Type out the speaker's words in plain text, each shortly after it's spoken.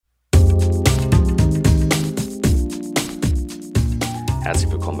Herzlich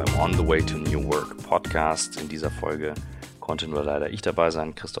willkommen beim On the Way to New Work Podcast. In dieser Folge konnte nur leider ich dabei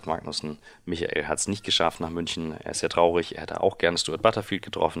sein, Christoph Magnussen. Michael hat es nicht geschafft nach München. Er ist sehr traurig. Er hätte auch gerne Stewart Butterfield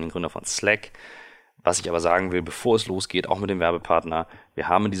getroffen, den Gründer von Slack. Was ich aber sagen will, bevor es losgeht, auch mit dem Werbepartner, wir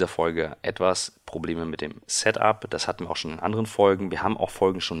haben in dieser Folge etwas Probleme mit dem Setup. Das hatten wir auch schon in anderen Folgen. Wir haben auch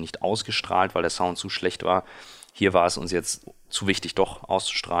Folgen schon nicht ausgestrahlt, weil der Sound zu schlecht war. Hier war es uns jetzt zu wichtig, doch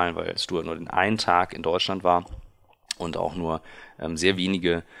auszustrahlen, weil Stewart nur den einen Tag in Deutschland war und auch nur sehr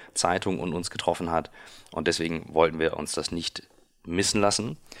wenige Zeitungen und uns getroffen hat. Und deswegen wollten wir uns das nicht missen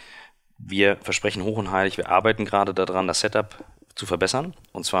lassen. Wir versprechen hoch und heilig, wir arbeiten gerade daran, das Setup zu verbessern.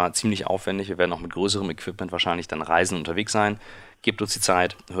 Und zwar ziemlich aufwendig. Wir werden auch mit größerem Equipment wahrscheinlich dann reisen unterwegs sein. Gebt uns die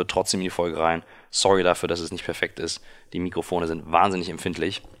Zeit, hört trotzdem in die Folge rein. Sorry dafür, dass es nicht perfekt ist. Die Mikrofone sind wahnsinnig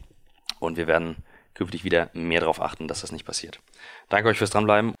empfindlich. Und wir werden künftig wieder mehr darauf achten, dass das nicht passiert. Danke euch fürs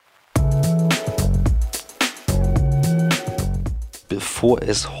Dranbleiben. Bevor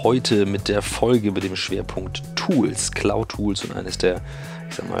es heute mit der Folge mit dem Schwerpunkt Tools, Cloud-Tools und eines der,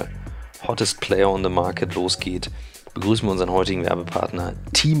 hottest Player on the Market losgeht, begrüßen wir unseren heutigen Werbepartner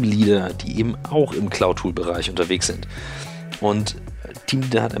Teamleader, die eben auch im Cloud-Tool-Bereich unterwegs sind. Und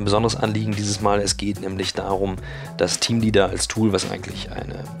Teamleader hat ein besonderes Anliegen dieses Mal. Es geht nämlich darum, dass Teamleader als Tool, was eigentlich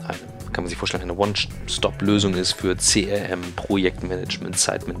eine kann man sich vorstellen, eine One-Stop-Lösung ist für CRM, Projektmanagement,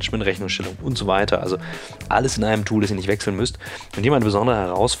 Zeitmanagement, Rechnungsstellung und so weiter. Also alles in einem Tool, das ihr nicht wechseln müsst. Und hier mal eine besondere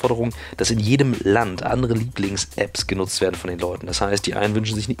Herausforderung, dass in jedem Land andere Lieblings-Apps genutzt werden von den Leuten. Das heißt, die einen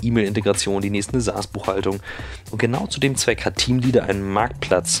wünschen sich eine E-Mail-Integration, die nächsten eine SaaS-Buchhaltung. Und genau zu dem Zweck hat Teamleader einen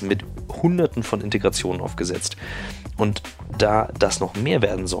Marktplatz mit Hunderten von Integrationen aufgesetzt. Und da das noch mehr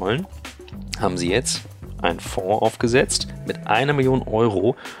werden sollen, haben sie jetzt einen Fonds aufgesetzt mit 1 Million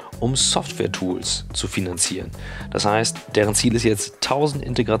Euro, um Software-Tools zu finanzieren. Das heißt, deren Ziel ist jetzt 1000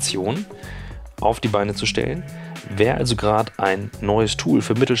 Integrationen auf die Beine zu stellen. Wer also gerade ein neues Tool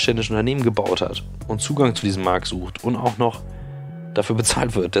für mittelständische Unternehmen gebaut hat und Zugang zu diesem Markt sucht und auch noch dafür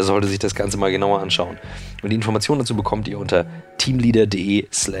bezahlt wird, der sollte sich das Ganze mal genauer anschauen. Und die Informationen dazu bekommt ihr unter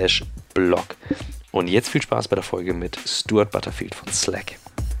teamleader.de/blog. Und jetzt viel Spaß bei der Folge mit Stewart Butterfield von Slack.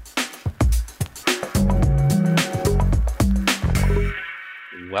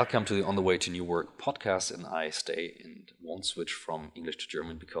 Welcome to the On the Way to New Work podcast, and I stay and won't switch from English to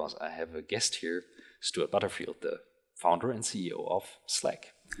German because I have a guest here, Stewart Butterfield, the founder and CEO of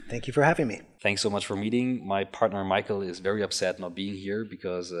Slack. Thank you for having me. Thanks so much for meeting. My partner Michael is very upset not being here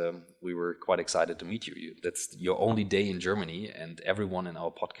because we were quite excited to meet you. That's your only day in Germany, and everyone in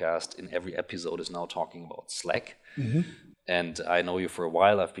our podcast, in every episode, is now talking about Slack. Mm-hmm. And I know you for a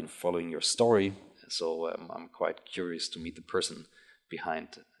while. I've been following your story, so I'm quite curious to meet the person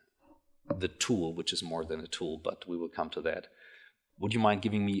behind the tool, which is more than a tool, but we will come to that. Would you mind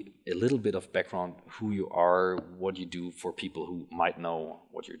giving me a little bit of background, who you are, what you do for people who might know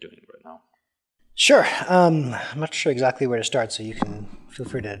what you're doing right now? Sure. I'm not sure exactly where to start, so you can feel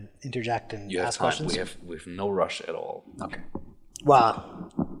free to interject and ask questions. We have no rush at all. Okay.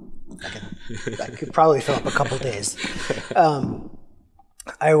 Well, I could probably fill up a couple days.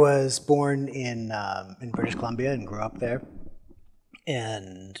 I was born in British Columbia and grew up there,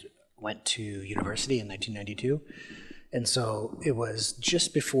 and went to university in 1992. And so it was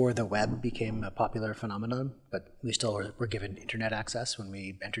just before the web became a popular phenomenon, but we still were given internet access when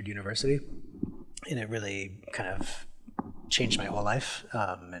we entered university. And it really kind of changed my whole life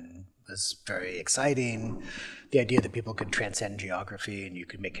and was very exciting. The idea that people could transcend geography and you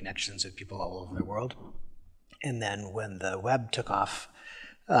could make connections with people all over the world. And then when the web took off,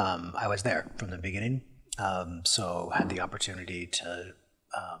 I was there from the beginning. So had the opportunity to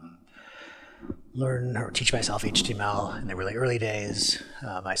learn or teach myself HTML in the really early days.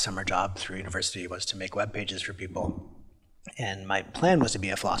 My summer job through university was to make web pages for people. And my plan was to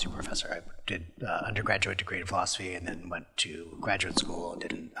be a philosophy professor. I did undergraduate degree in philosophy and then went to graduate school and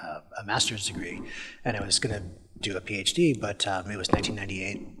did a master's degree. And I was going to do a PhD, but it was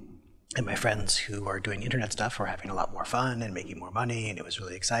 1998. And my friends who were doing internet stuff were having a lot more fun and making more money, and it was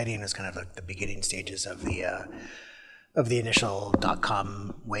really exciting. It was kind of like the beginning stages of the initial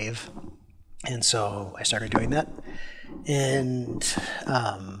 .com wave. And so I started doing that, and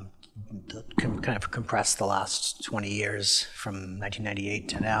kind of compressed the last 20 years from 1998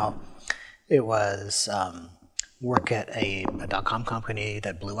 to now. It was work at a .com company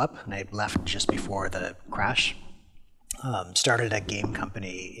that blew up, and I left just before the crash. Started a game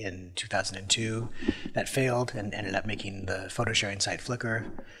company in 2002 that failed and ended up making the photo sharing site Flickr.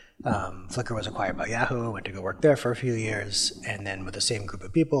 Flickr was acquired by Yahoo, went to go work there for a few years, and then with the same group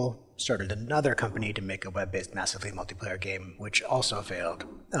of people, started another company to make a web-based massively multiplayer game, which also failed.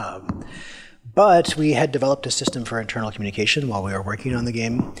 But we had developed a system for internal communication while we were working on the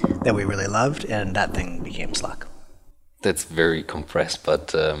game that we really loved, and that thing became Slack. That's very compressed,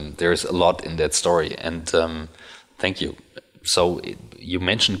 but there's a lot in that story, and thank you. So you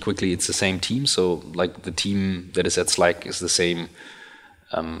mentioned quickly it's the same team, so like the team that is at Slack is the same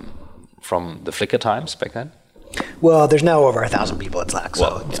from the Flickr times back then? Well, there's now over 1,000 people at Slack,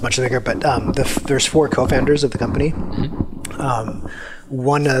 so it's much bigger, but there's 4 co-founders of the company. Mm-hmm.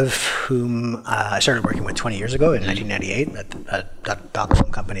 One of whom I started working with 20 years ago in 1998 at a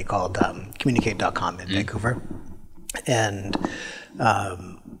 .com company called Communicate.com in Vancouver. And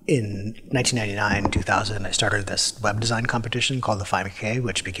in 1999, 2000, I started this web design competition called the 5K,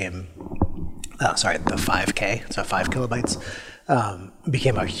 which became, the 5K, so 5 kilobytes,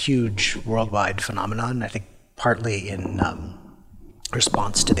 became a huge worldwide phenomenon, I think partly in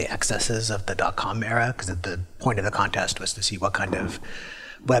response to the excesses of the .com era, because the point of the contest was to see what kind of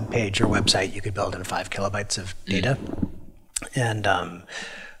web page or website you could build in 5 kilobytes of data. And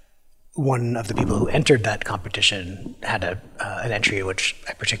one of the people who entered that competition had an entry which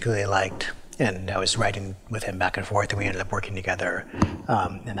I particularly liked, and I was writing with him back and forth, and we ended up working together.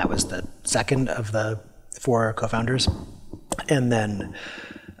 And that was the second of the 4 co-founders. And then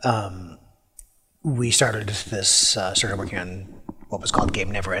we started working on what was called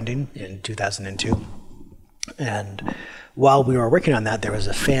Game Never Ending in 2002. And while we were working on that, there was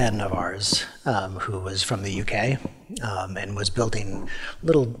a fan of ours who was from the UK and was building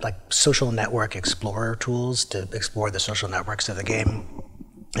little social network explorer tools to explore the social networks of the game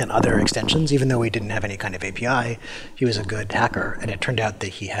and other extensions. Even though we didn't have any kind of API, he was a good hacker, and it turned out that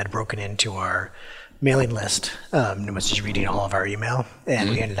he had broken into our mailing list and was just reading all of our email, and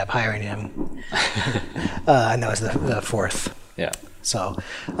we ended up hiring him. And that was the 4th. Yeah. So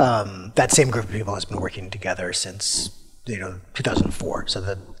that same group of people has been working together since 2004.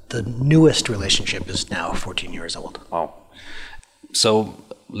 So the newest relationship is now 14 years old. Wow. So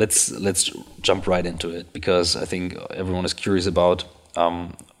let's jump right into it, because I think everyone is curious about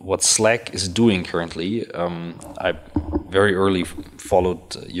what Slack is doing currently. I very early followed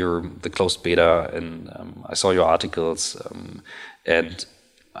the closed beta, and I saw your articles, and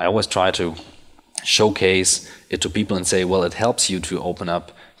I always try to showcase it to people and say, well, it helps you to open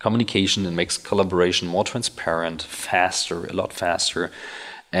up communication and makes collaboration more transparent, faster, a lot faster.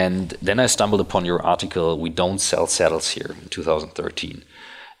 And then I stumbled upon your article, "We Don't Sell Saddles Here," in 2013.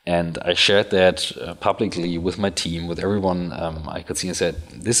 And I shared that publicly with my team, with everyone I could see, and said,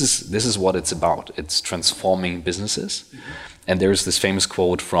 this is what it's about. It's transforming businesses. Mm-hmm. And there's this famous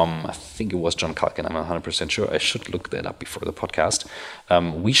quote from, I think it was John Culkin, I'm not 100% sure. I should look that up before the podcast.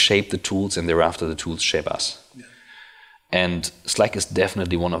 We shape the tools, and thereafter the tools shape us. Yeah. And Slack is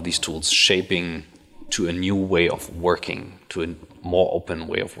definitely one of these tools, shaping to a new way of working, to a more open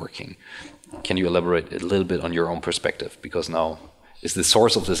way of working. Can you elaborate a little bit on your own perspective? Because now is the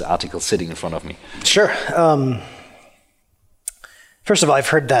source of this article sitting in front of me. Sure. First of all, I've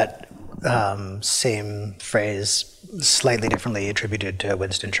heard that same phrase slightly differently attributed to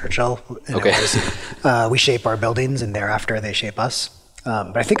Winston Churchill. Okay. We shape our buildings, and thereafter they shape us.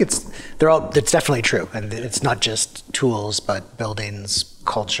 But I think it's definitely true, and it's not just tools, but buildings,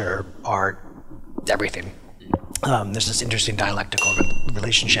 culture, art, everything. There's this interesting dialectical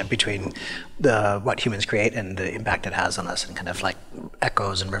relationship between what humans create and the impact it has on us, and kind of like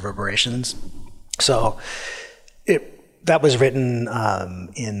echoes and reverberations. So that was written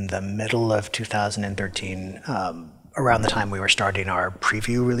in the middle of 2013, around the time we were starting our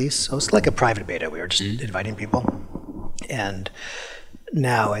preview release. So it's like a private beta. We were just inviting people. And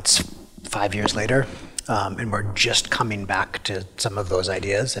now it's 5 years later, and we're just coming back to some of those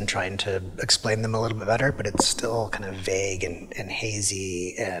ideas and trying to explain them a little bit better, but it's still kind of vague and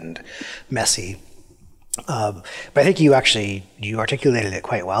hazy and messy. But I think you articulated it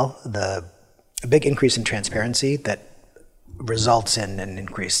quite well. A big increase in transparency that results in an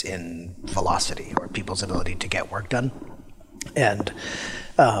increase in velocity, or people's ability to get work done. And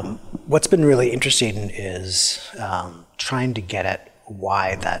what's been really interesting is trying to get at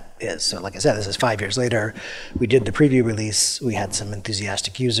why that is. So like I said, this is 5 years later. We did the preview release. We had some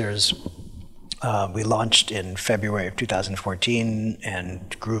enthusiastic users. We launched in February of 2014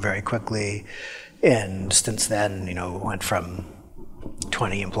 and grew very quickly. And since then, went from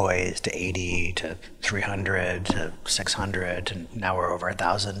 20 employees to 80 to 300 to 600, and now we're over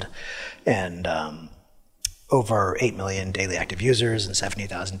 1,000. And over 8 million daily active users and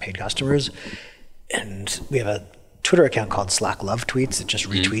 70,000 paid customers. And we have a Twitter account called Slack Love Tweets. It just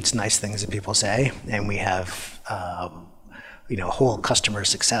retweets nice things that people say. And we have a whole customer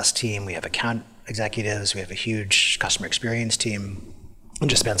success team. We have account executives. We have a huge customer experience team. and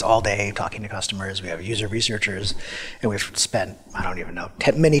just spends all day talking to customers. We have user researchers, and we've spent, I don't even know,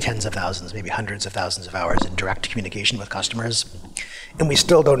 many tens of thousands, maybe hundreds of thousands of hours in direct communication with customers. And we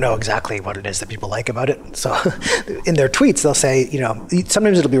still don't know exactly what it is that people like about it. So in their tweets, they'll say,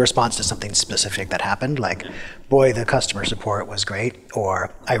 sometimes it'll be a response to something specific that happened, like, boy, the customer support was great,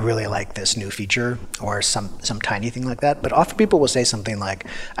 or I really like this new feature, or some tiny thing like that. But often people will say something like,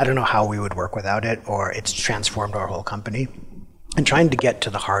 I don't know how we would work without it, or it's transformed our whole company. And trying to get to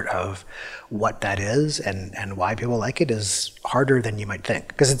the heart of what that is and why people like it is harder than you might think.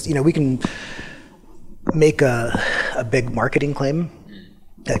 Because it's, we can make a big marketing claim,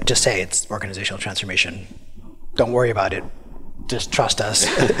 like just say it's organizational transformation. Don't worry about it. Just trust us.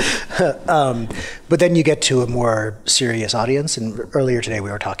 But then you get to a more serious audience. And earlier today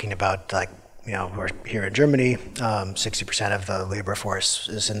we were talking about, like, we're here in Germany. 60% of the labor force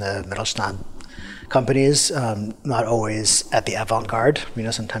is in the Mittelstand companies, not always at the avant-garde,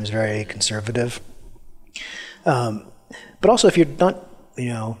 sometimes very conservative. But also if you're not,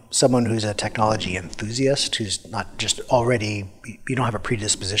 someone who's a technology enthusiast, who's not just already, you don't have a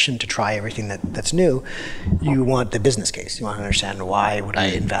predisposition to try everything that's new, you want the business case. You want to understand, why would I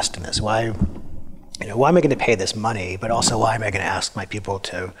invest in this? Why am I going to pay this money? But also, why am I going to ask my people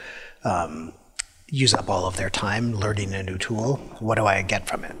to use up all of their time learning a new tool? What do I get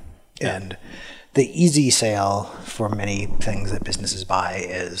from it? Yeah. And the easy sale for many things that businesses buy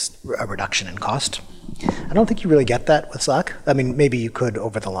is a reduction in cost. I don't think you really get that with Slack. I mean, maybe you could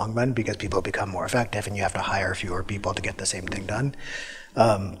over the long run because people become more effective and you have to hire fewer people to get the same thing done.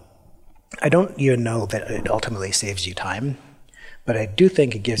 I don't even know that it ultimately saves you time, but I do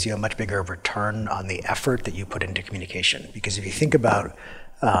think it gives you a much bigger return on the effort that you put into communication. Because if you think about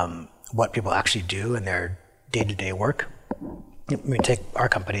what people actually do in their day-to-day work, take our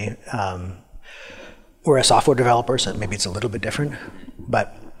company. We're a software developer, so maybe it's a little bit different.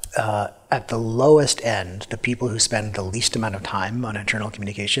 But at the lowest end, the people who spend the least amount of time on internal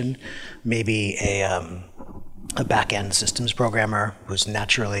communication, maybe a back-end systems programmer who's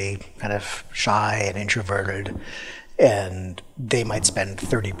naturally kind of shy and introverted, and they might spend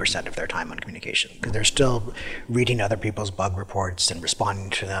 30% of their time on communication because they're still reading other people's bug reports and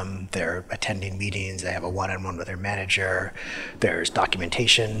responding to them. They're attending meetings. They have a one-on-one with their manager. There's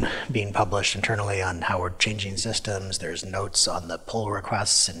documentation being published internally on how we're changing systems. There's notes on the pull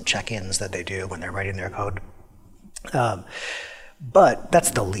requests and check-ins that they do when they're writing their code. But that's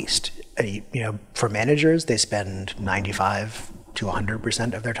the least. For managers, they spend 95 to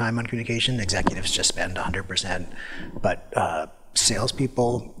 100% of their time on communication. Executives just spend 100%. But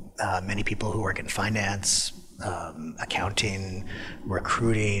salespeople, many people who work in finance, accounting,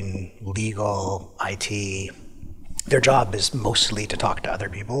 recruiting, legal, IT, their job is mostly to talk to other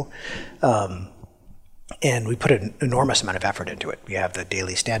people. And we put an enormous amount of effort into it. We have the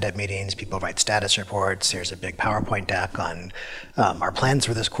daily stand-up meetings, people write status reports, there's a big PowerPoint deck on our plans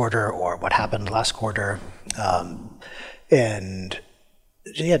for this quarter or what happened last quarter. And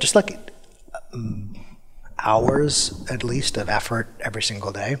yeah, just like hours at least of effort every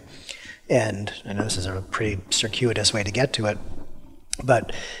single day. And I know this is a pretty circuitous way to get to it,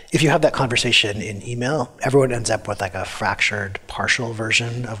 but if you have that conversation in email, everyone ends up with like a fractured, partial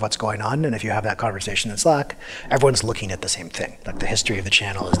version of what's going on. And if you have that conversation in Slack, everyone's looking at the same thing. Like the history of the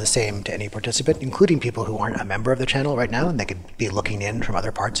channel is the same to any participant, including people who aren't a member of the channel right now, and they could be looking in from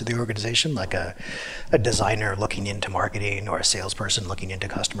other parts of the organization, like a designer looking into marketing or a salesperson looking into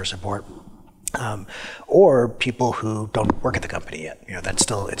customer support. Or people who don't work at the company yet. That's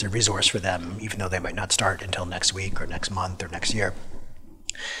still, it's a resource for them, even though they might not start until next week or next month or next year.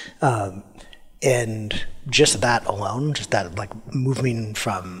 And just that alone, just that like moving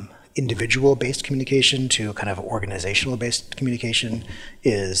from individual-based communication to kind of organizational-based communication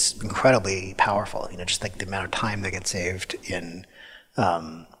is incredibly powerful. Just like the amount of time that gets saved in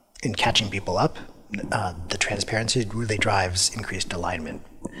catching people up, the transparency really drives increased alignment.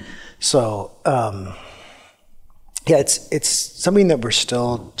 So yeah, it's something that we're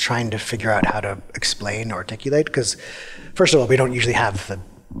still trying to figure out how to explain or articulate, because first of all, we don't usually have the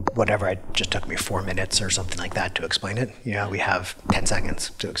whatever, it just took me 4 minutes or something like that to explain it. We have 10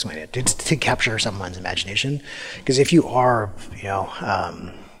 seconds to explain it, to capture someone's imagination. Because if you are,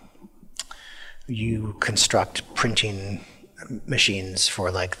 you construct printing machines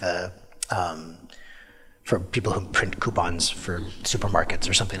for like for people who print coupons for supermarkets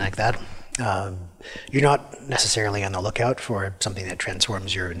or something like that, you're not necessarily on the lookout for something that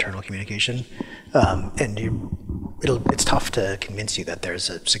transforms your internal communication, and it's tough to convince you that there's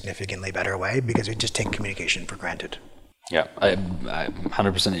a significantly better way because we just take communication for granted. Yeah, I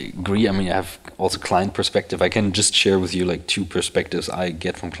 100% agree. I mean, I have also client perspective. I can just share with you like two perspectives I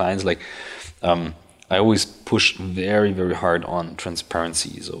get from clients. Like, I always push very, very hard on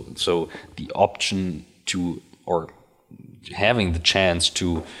transparency. So the option to, or having the chance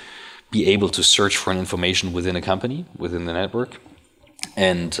to be able to search for information within a company, within the network.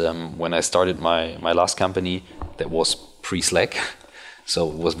 And when I started my last company, that was pre-Slack. So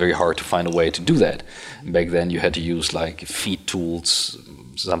it was very hard to find a way to do that. Back then you had to use like feed tools,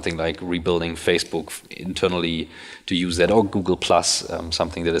 something like rebuilding Facebook internally to use that, or Google Plus,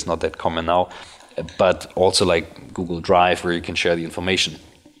 something that is not that common now, but also like Google Drive where you can share the information.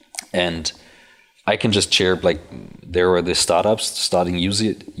 And I can just share, like, there are the startups starting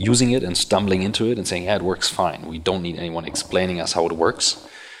using it and stumbling into it and saying, yeah, it works fine. We don't need anyone explaining us how it works.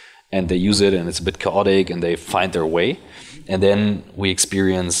 And they use it and it's a bit chaotic and they find their way. And then we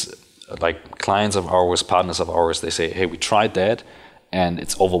experience, like, clients of ours, partners of ours, they say, hey, we tried that and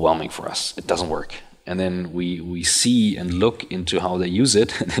it's overwhelming for us. It doesn't work. And then we see and look into how they use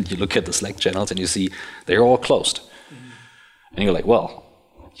it. And then you look at the Slack channels and you see they're all closed. And you're like, well,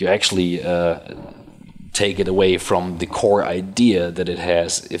 you actually take it away from the core idea that it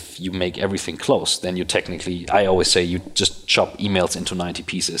has. If you make everything close, then you technically, I always say, you just chop emails into 90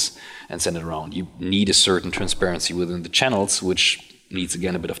 pieces and send it around. You need a certain transparency within the channels, which needs,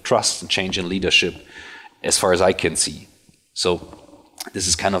 again, a bit of trust and change in leadership, as far as I can see. So this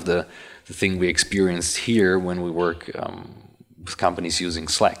is kind of the thing we experienced here when we work with companies using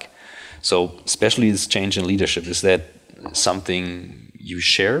Slack. So especially this change in leadership, is that something you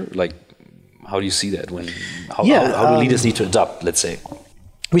share? Like, how do you see that? How do leaders need to adapt, let's say?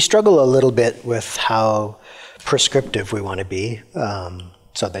 We struggle a little bit with how prescriptive we want to be,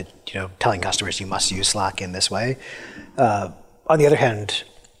 so that, telling customers you must use Slack in this way. On the other hand,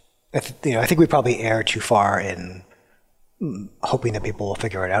 I think we probably err too far in hoping that people will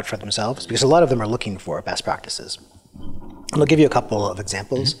figure it out for themselves, because a lot of them are looking for best practices. And I'll give you a couple of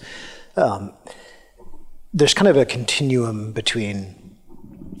examples. There's kind of a continuum between,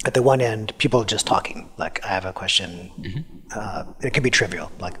 at the one end, people just talking. Like, I have a question. It can be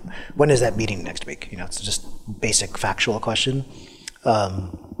trivial. Like, when is that meeting next week? It's just basic factual question.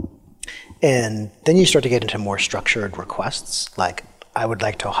 And then you start to get into more structured requests. Like, I would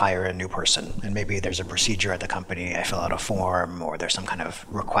like to hire a new person. And maybe there's a procedure at the company. I fill out a form, or there's some kind of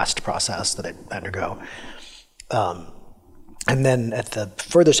request process that I undergo. And then at the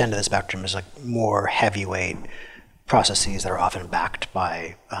furthest end of the spectrum is like more heavyweight processes that are often backed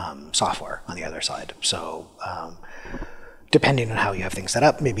by software on the other side. So depending on how you have things set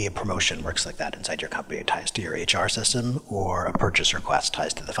up, maybe a promotion works like that inside your company. It ties to your HR system, or a purchase request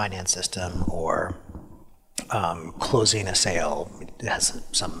ties to the finance system, or closing a sale, it has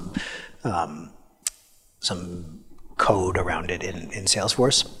some code around it in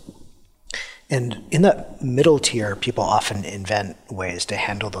Salesforce. And in that middle tier, people often invent ways to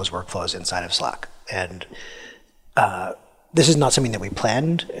handle those workflows inside of Slack. And this is not something that we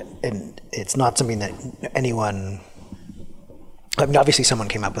planned, and it's not something that anyone, I mean, obviously someone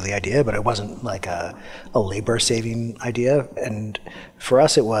came up with the idea, but it wasn't like a labor-saving idea. And for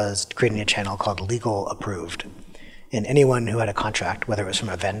us, it was creating a channel called Legal Approved. And anyone who had a contract, whether it was from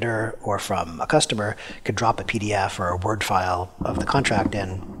a vendor or from a customer, could drop a PDF or a Word file of the contract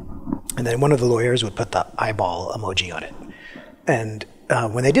in, and then one of the lawyers would put the eyeball emoji on it. And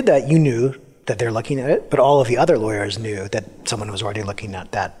when they did that, you knew that they're looking at it, but all of the other lawyers knew that someone was already looking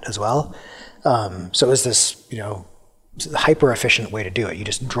at that as well. So it was this, hyper efficient way to do it. You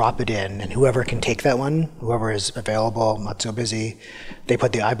just drop it in, and whoever can take that one, whoever is available, not so busy, they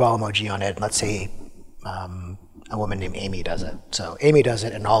put the eyeball emoji on it. And let's say a woman named Amy does it. So Amy does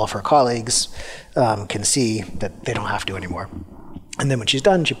it, and all of her colleagues can see that they don't have to anymore. And then when she's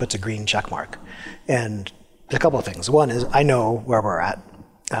done, she puts a green check mark. And there's a couple of things. One is, I know where we're at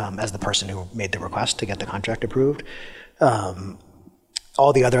as the person who made the request to get the contract approved.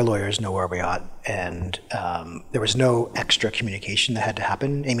 All the other lawyers know where we are, and there was no extra communication that had to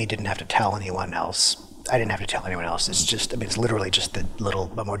happen. Amy didn't have to tell anyone else. I didn't have to tell anyone else. It's just, it's literally just the little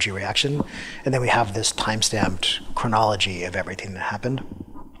emoji reaction. And then we have this time-stamped chronology of everything that happened.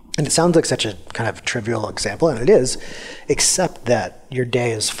 And it sounds like such a kind of trivial example, and it is, except that your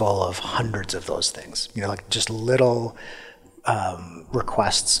day is full of hundreds of those things. Like just little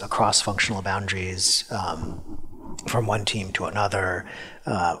requests across functional boundaries, from one team to another,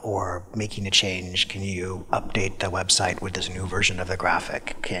 or making a change. Can you update the website with this new version of the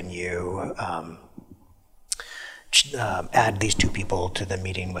graphic? Can you add these two people to the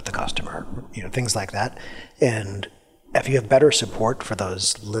meeting with the customer? Things like that. And if you have better support for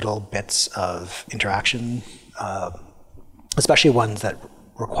those little bits of interaction, especially ones that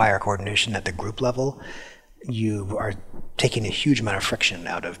require coordination at the group level, you are taking a huge amount of friction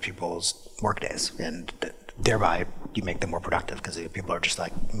out of people's workdays, and thereby you make them more productive because people are just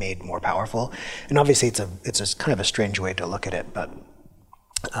like made more powerful. And obviously it's a kind of a strange way to look at it, but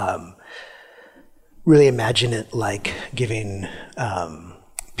really imagine it like giving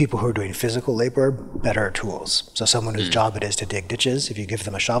people who are doing physical labor better tools. So someone whose job it is to dig ditches, if you give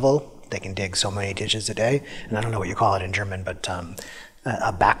them a shovel, they can dig so many ditches a day. And I don't know what you call it in German, but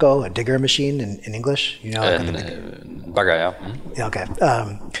a backhoe, a digger machine in English, you know? Bagger, yeah. Mm-hmm. Yeah, okay.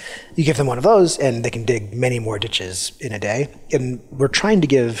 You give them one of those and they can dig many more ditches in a day. And we're trying to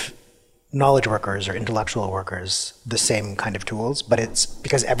give knowledge workers or intellectual workers the same kind of tools, but it's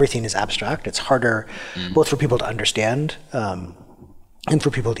because everything is abstract, it's harder both for people to understand and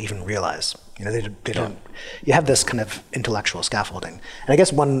for people to even realize. You know, they don't, you have this kind of intellectual scaffolding. And I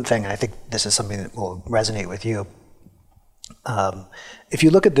guess one thing, and I think this is something that will resonate with you, if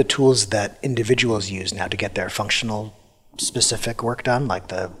you look at the tools that individuals use now to get their functional specific work done,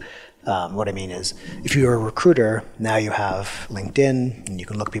 like what I mean is, if you're a recruiter, now you have LinkedIn, and you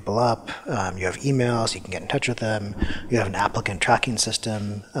can look people up. You have emails, you can get in touch with them. You have an applicant tracking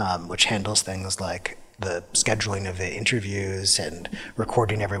system, which handles things like the scheduling of the interviews and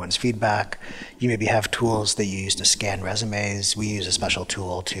recording everyone's feedback. You maybe have tools that you use to scan resumes. We use a special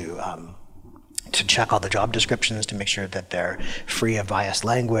tool to check all the job descriptions to make sure that they're free of biased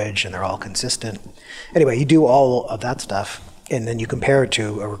language and they're all consistent. Anyway, you do all of that stuff, and then you compare it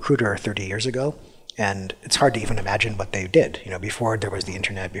to a recruiter 30 years ago, and it's hard to even imagine what they did. You know, before there was the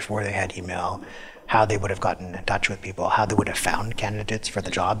internet, before they had email, how they would have gotten in touch with people, how they would have found candidates for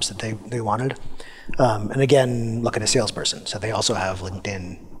the jobs that they wanted. And again, look at a salesperson. So they also have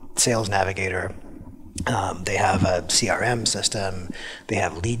LinkedIn Sales Navigator. They have a CRM system, they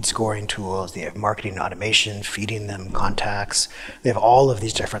have lead scoring tools, they have marketing automation, feeding them contacts. They have all of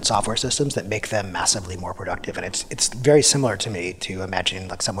these different software systems that make them massively more productive. And it's very similar to me to imagining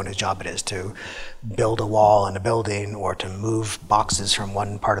like someone whose job it is to build a wall in a building or to move boxes from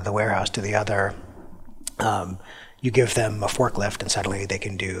one part of the warehouse to the other. You give them a forklift and suddenly they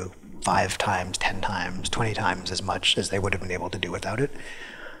can do 5 times, 10 times, 20 times as much as they would have been able to do without it.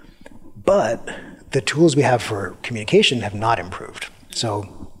 But the tools we have for communication have not improved.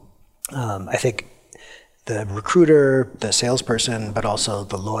 So I think the recruiter, the salesperson, but also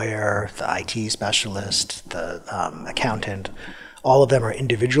the lawyer, the IT specialist, the accountant, all of them are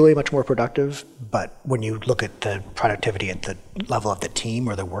individually much more productive. But when you look at the productivity at the level of the team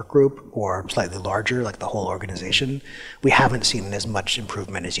or the work group or slightly larger, like the whole organization, we haven't seen as much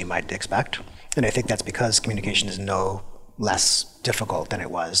improvement as you might expect. And I think that's because communication is no less difficult than it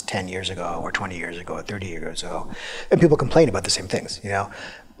was 10 years ago or 20 years ago or 30 years ago. And people complain about the same things, you know.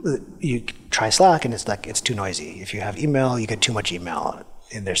 You try Slack and it's like, it's too noisy. If you have email, you get too much email.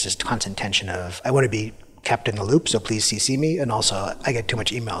 And there's this constant tension of, I want to be kept in the loop, so please CC me. And also, I get too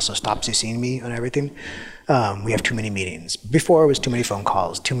much email, so stop CCing me on everything. We have too many meetings. Before, it was too many phone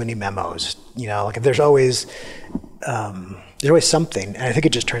calls, too many memos. You know, like there's always something. And I think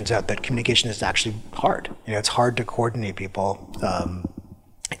it just turns out that communication is actually hard. You know, it's hard to coordinate people.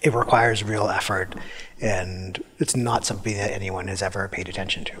 It requires real effort, and it's not something that anyone has ever paid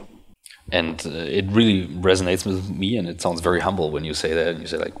attention to. And it really resonates with me, and it sounds very humble when you say that. And you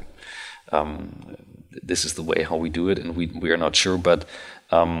say like, this is the way how we do it, and we are not sure. But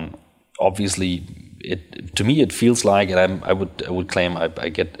obviously, to me it feels like, and I would claim I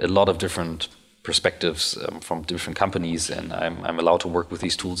get a lot of different perspectives from different companies, and I'm allowed to work with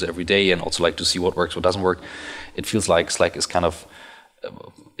these tools every day, and also like to see what works, what doesn't work. It feels like Slack is kind of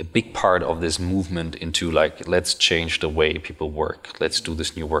a big part of this movement into like, let's change the way people work. Let's do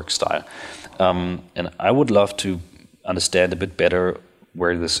this new work style. And I would love to understand a bit better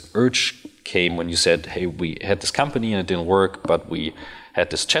where this urge came when you said, hey, we had this company and it didn't work, but we had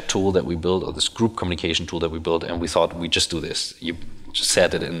this chat tool that we built, or this group communication tool that we built, and we thought we just do this. You just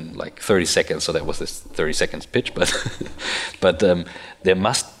said it in like 30 seconds, so that was this 30 seconds pitch, but there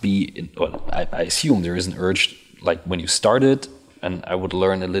must be, well, I assume there is an urge, like when you started, and I would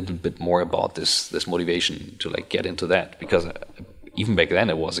learn a little bit more about this motivation to like get into that, because even back then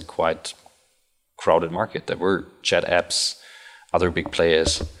it was a quite crowded market. There were chat apps, other big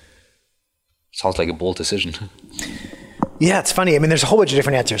players. Sounds like a bold decision. Yeah, it's funny. I mean, there's a whole bunch of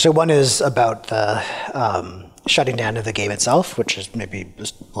different answers. So one is about the shutting down of the game itself, which is maybe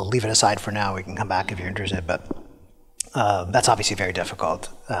we'll leave it aside for now. We can come back if you're interested, but that's obviously very difficult.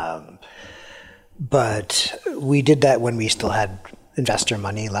 But we did that when we still had investor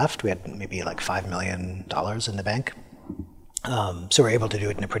money left. We had maybe like $5 million in the bank. So we're able to do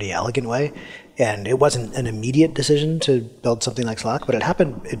it in a pretty elegant way. And it wasn't an immediate decision to build something like Slack, but it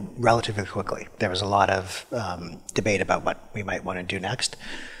happened relatively quickly. There was a lot of debate about what we might want to do next.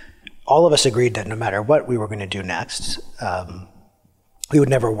 All of us agreed that no matter what we were going to do next, we would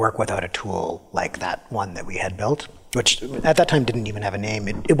never work without a tool like that one that we had built, which at that time didn't even have a name.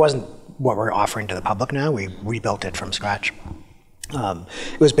 It wasn't what we're offering to the public now. We rebuilt it from scratch.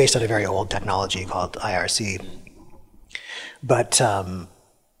 It was based on a very old technology called IRC. But I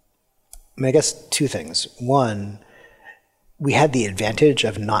guess two things. One, we had the advantage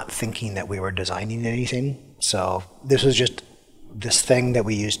of not thinking that we were designing anything. So this was just this thing that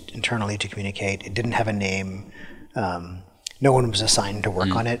we used internally to communicate. It didn't have a name. No one was assigned to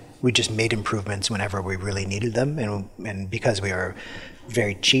work on it. We just made improvements whenever we really needed them. And because we were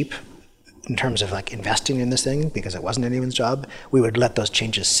very cheap in terms of like investing in this thing, because it wasn't anyone's job, we would let those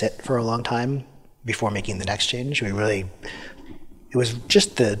changes sit for a long time before making the next change. It was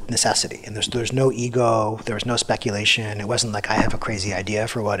just the necessity. And there's no ego, there was no speculation. It wasn't like I have a crazy idea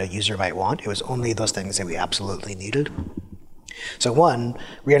for what a user might want. It was only those things that we absolutely needed. So one,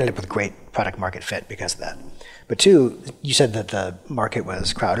 we ended up with great product market fit because of that. But two, you said that the market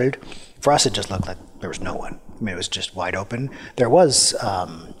was crowded. For us, it just looked like there was no one. I mean, it was just wide open. There was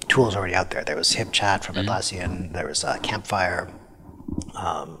tools already out there. There was HipChat from Atlassian. There was Campfire,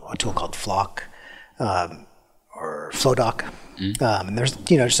 a tool called Flock, or Flowdoc. And there's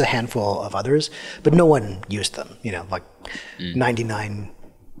just a handful of others, but no one used them. Like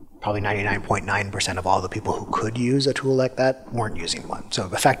 99.9% of all the people who could use a tool like that weren't using one. So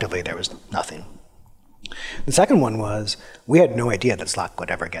effectively, there was nothing. The second one was we had no idea that Slack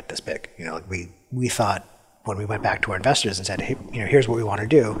would ever get this big. We thought when we went back to our investors and said, hey, here's what we want to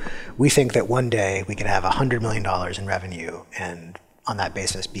do. We think that one day we could have $100 million in revenue and on that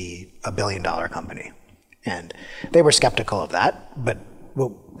basis be $1 billion company. And they were skeptical of that, but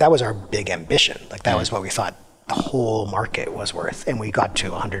that was our big ambition. Like that was what we thought the whole market was worth. And we got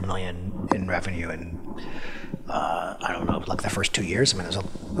to 100 million in revenue in, I don't know, like the first 2 years. I mean, it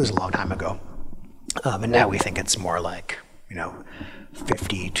was a long time ago. And now we think it's more like,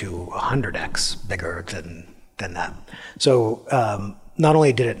 50 to 100x bigger than that. So not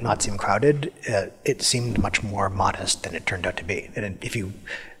only did it not seem crowded, it seemed much more modest than it turned out to be. And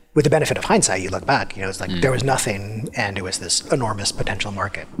with the benefit of hindsight, you look back, it's like there was nothing and it was this enormous potential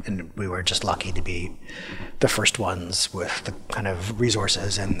market. And we were just lucky to be the first ones with the kind of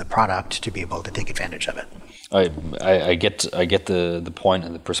resources and the product to be able to take advantage of it. I get the point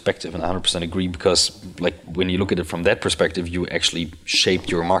and the perspective, and 100% agree, because like when you look at it from that perspective, you actually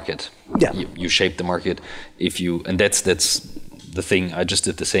shaped your market. Yeah. You shaped the market. And that's the thing. I just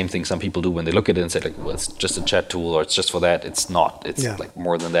did the same thing some people do when they look at it and say like, well, it's just a chat tool or it's just for that. It's not. It's like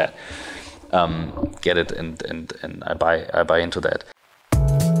more than that. Get it, and I buy into that.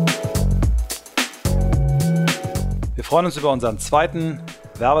 Wir freuen uns über unseren zweiten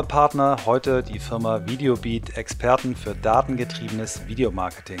Werbepartner, heute die Firma Videobeat, Experten für datengetriebenes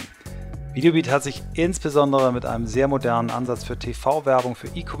Videomarketing. Videobeat hat sich insbesondere mit einem sehr modernen Ansatz für TV-Werbung für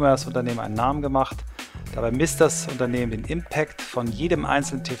E-Commerce-Unternehmen einen Namen gemacht. Dabei misst das Unternehmen den Impact von jedem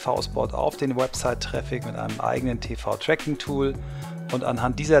einzelnen TV-Spot auf den Website-Traffic mit einem eigenen TV-Tracking-Tool. Und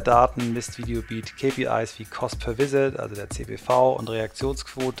anhand dieser Daten misst Videobeat KPIs wie Cost per Visit, also der CPV, und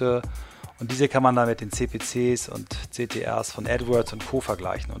Reaktionsquote. Und diese kann man dann mit den CPCs und CTRs von AdWords und Co.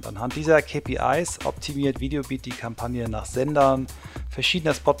 vergleichen. Und anhand dieser KPIs optimiert Videobeat die Kampagne nach Sendern,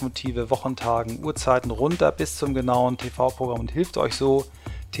 verschiedener Spotmotive, Wochentagen, Uhrzeiten runter bis zum genauen TV-Programm und hilft euch so,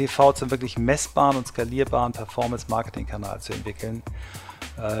 TV zum wirklich messbaren und skalierbaren Performance-Marketing-Kanal zu entwickeln.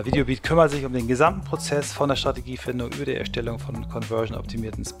 Videobeat kümmert sich um den gesamten Prozess von der Strategiefindung über die Erstellung von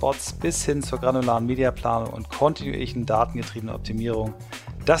conversion-optimierten Spots bis hin zur granularen Mediaplanung und kontinuierlichen datengetriebenen Optimierung.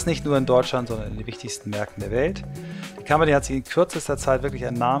 Das nicht nur in Deutschland, sondern in den wichtigsten Märkten der Welt. Die Company hat sich in kürzester Zeit wirklich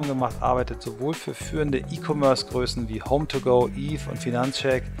einen Namen gemacht, arbeitet sowohl für führende E-Commerce-Größen wie Home2Go, Eve und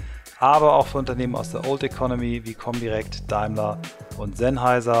Finanzcheck, aber auch für Unternehmen aus der Old Economy wie Comdirect, Daimler und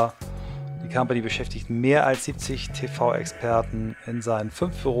Sennheiser. Die Company beschäftigt mehr als 70 TV-Experten in seinen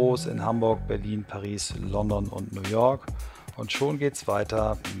 5 Büros in Hamburg, Berlin, Paris, London und New York. Und schon geht's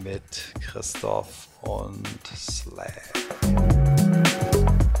weiter mit Christoph und Slack.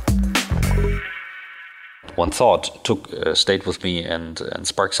 One thought stayed with me and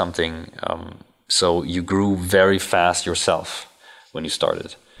sparked something. So you grew very fast yourself when you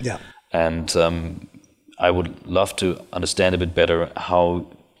started. Yeah. And I would love to understand a bit better how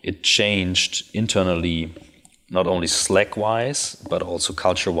it changed internally, not only Slack-wise, but also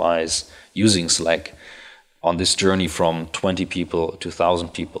culture-wise, using Slack on this journey from 20 people to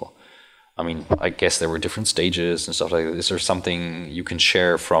 1,000 people. I mean, I guess there were different stages and stuff like that. Is there something you can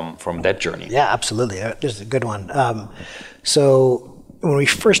share from that journey? Yeah, absolutely. This is a good one. So when we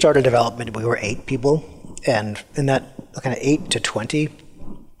first started development, we were 8 people, and in that kind of 8 to 20,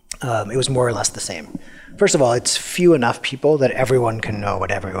 it was more or less the same. First of all, it's few enough people that everyone can know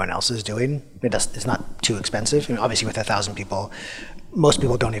what everyone else is doing. It's not too expensive. I mean, obviously, with 1,000 people, most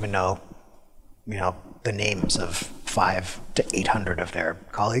people don't even know, the names of 500 to 800 of their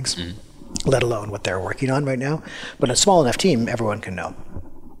colleagues, let alone what they're working on right now. But in a small enough team, everyone can know.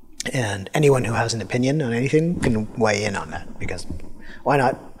 And anyone who has an opinion on anything can weigh in on that, because why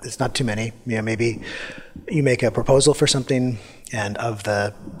not? It's not too many. Maybe you make a proposal for something, and of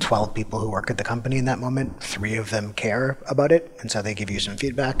the 12 people who work at the company in that moment, 3 of them care about it, and so they give you some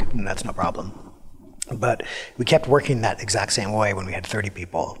feedback, and that's no problem. But we kept working that exact same way when we had 30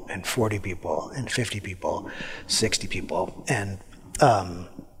 people, and 40 people, and 50 people, 60 people, and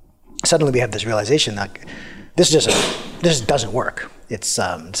suddenly we have this realization that this doesn't work.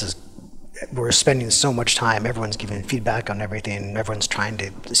 We're spending so much time, everyone's giving feedback on everything, everyone's trying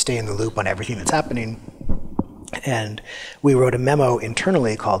to stay in the loop on everything that's happening. And we wrote a memo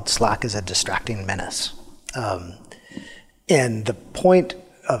internally called Slack is a Distracting Menace. And the point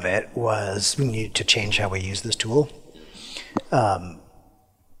of it was we needed to change how we use this tool. Going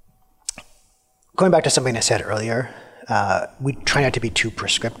back to something I said earlier, we try not to be too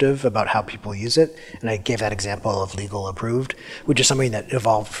prescriptive about how people use it. And I gave that example of legal approved, which is something that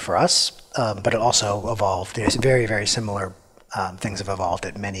evolved for us, but it also evolved. There's very, very similar things have evolved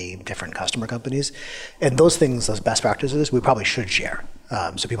at many different customer companies. And those things, those best practices, we probably should share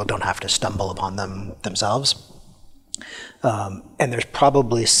so people don't have to stumble upon them themselves. And there's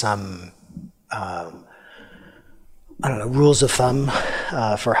probably some, rules of thumb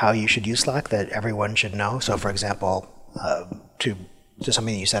for how you should use Slack that everyone should know. So for example, to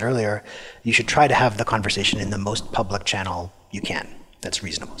something that you said earlier, you should try to have the conversation in the most public channel you can. That's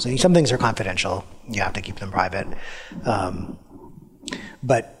reasonable. So some things are confidential. You have to keep them private.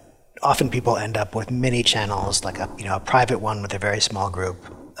 But often people end up with many channels, like a private one with a very small group,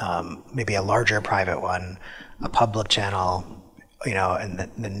 maybe a larger private one, a public channel, and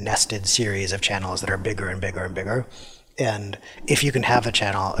the nested series of channels that are bigger and bigger and bigger. And if you can have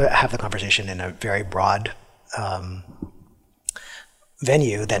the conversation in a very broad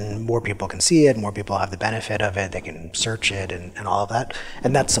venue, then more people can see it, more people have the benefit of it, they can search it and all of that.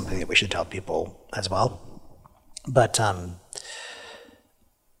 And that's something that we should tell people as well. But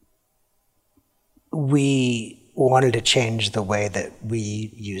we wanted to change the way that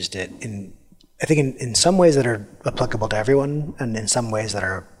we used it I think in some ways that are applicable to everyone, and in some ways that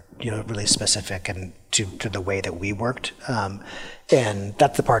are really specific and to the way that we worked. And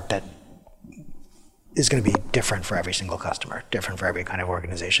that's the part that is going to be different for every single customer, different for every kind of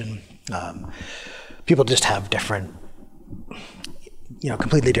organization. People just have different,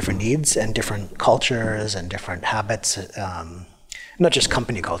 completely different needs and different cultures and different habits. Not just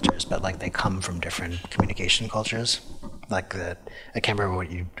company cultures, but like they come from different communication cultures. Like I can't remember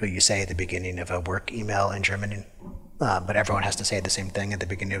what you say at the beginning of a work email in German, but everyone has to say the same thing at the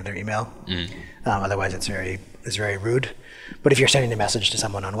beginning of their email. Otherwise, it's very rude. But if you're sending a message to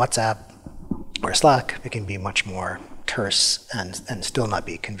someone on WhatsApp or Slack, it can be much more terse and still not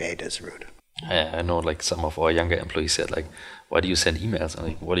be conveyed as rude. I know, like some of our younger employees said, like, why do you send emails? I'm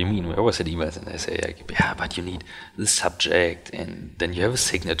like, what do you mean? We always send emails. And they say, like, yeah, but you need the subject, and then you have a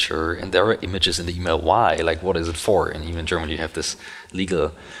signature, and there are images in the email. Why? Like, what is it for? And even in German, you have this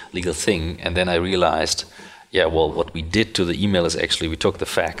legal thing. And then I realized, yeah, well, what we did to the email is actually we took the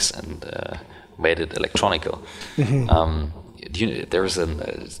fax and made it electronical.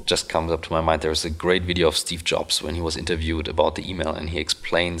 It just comes up to my mind, there's a great video of Steve Jobs when he was interviewed about the email, and he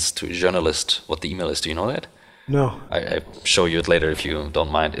explains to a journalist what the email is. Do you know that? No. I show you it later if you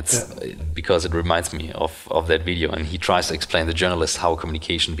don't mind. It's because it reminds me of that video, and he tries to explain to the journalist how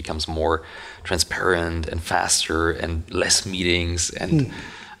communication becomes more transparent and faster and less meetings. And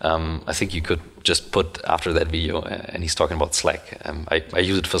I think you could just put after that video, and he's talking about Slack. I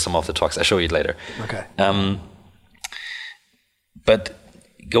use it for some of the talks. I'll show you it later. Okay. But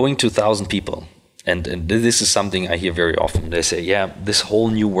going to 1,000 people, and this is something I hear very often. They say, yeah, this whole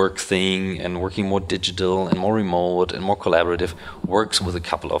new work thing and working more digital and more remote and more collaborative works with a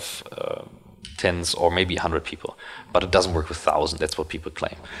couple of tens or maybe 100 people, but it doesn't work with 1,000. That's what people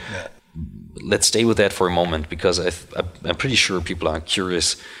claim. Yeah. Let's stay with that for a moment, because I'm pretty sure people are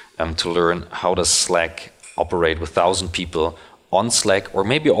curious to learn how does Slack operate with 1,000 people on Slack, or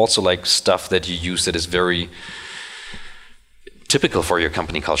maybe also like stuff that you use that is very typical for your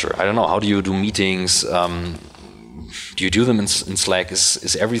company culture. I don't know, how do you do meetings do you do them in Slack?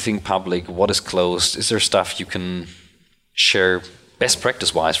 Is everything public? What is closed? Is there stuff you can share best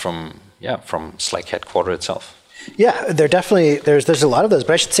practice wise from Slack headquarters itself? Yeah, there's a lot of those,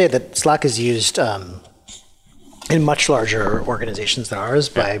 but I should say that Slack is used in much larger organizations than ours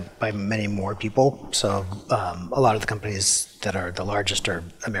by many more people. So a lot of the companies that are the largest are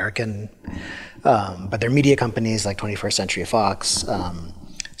American, but they're media companies like 21st Century Fox,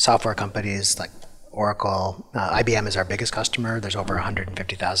 software companies like Oracle. IBM is our biggest customer. There's over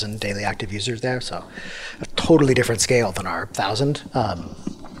 150,000 daily active users there, so a totally different scale than our 1,000.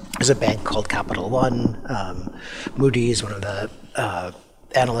 There's a bank called Capital One, Moody's, one of the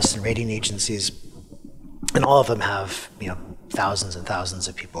analysts and rating agencies, and all of them have thousands and thousands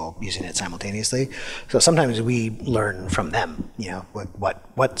of people using it simultaneously. So sometimes we learn from them.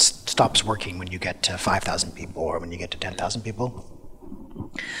 What stops working when you get to 5,000 people or when you get to 10,000 people.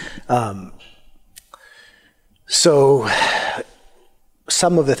 So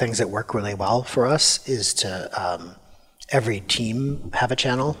some of the things that work really well for us is to every team have a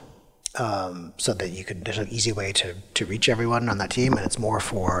channel. So that there's an easy way to reach everyone on that team, and it's more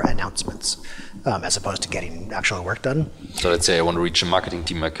for announcements as opposed to getting actual work done. So let's say I want to reach a marketing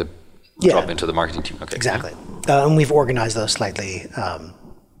team, I could drop into the marketing team. Okay. Exactly. And we've organized those slightly.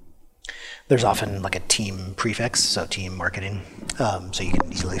 There's often like a team prefix, so team marketing, so you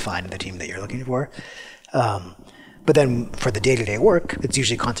can easily find the team that you're looking for. But then for the day-to-day work, it's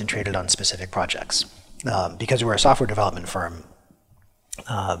usually concentrated on specific projects. Because we're a software development firm,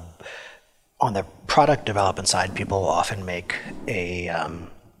 on the product development side, people will often make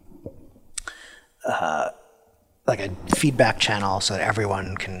like a feedback channel so that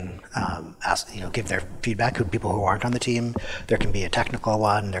everyone can give their feedback to people who aren't on the team. There can be a technical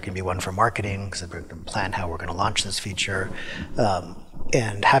one, there can be one for marketing, because we're going to plan how we're going to launch this feature.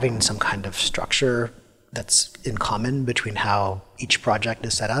 And having some kind of structure that's in common between how each project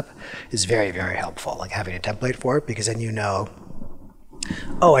is set up is very, very helpful. Like having a template for it, because then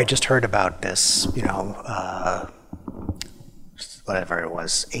I just heard about this, whatever it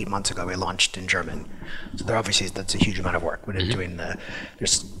was, 8 months ago we launched in German. So that's a huge amount of work. We're doing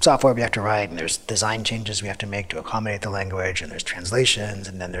there's software we have to write, and there's design changes we have to make to accommodate the language, and there's translations,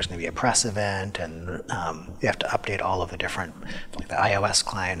 and then there's going to be a press event, and you have to update all of the different, like the iOS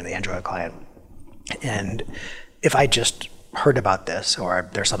client and the Android client. And if I just heard about this, or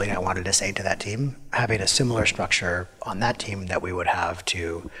there's something I wanted to say to that team, having a similar structure on that team that we would have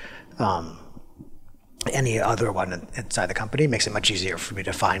to any other one inside the company makes it much easier for me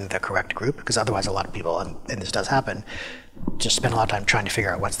to find the correct group, because otherwise a lot of people, and this does happen, just spend a lot of time trying to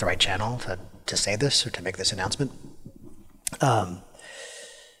figure out what's the right channel to say this or to make this announcement.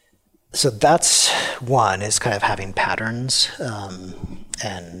 So that's one, is kind of having patterns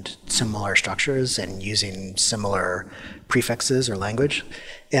and similar structures and using similar prefixes or language.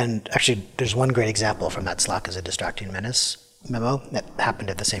 And actually, there's one great example from that Slack as a distracting menace memo that happened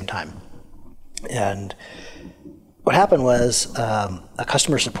at the same time. And what happened was a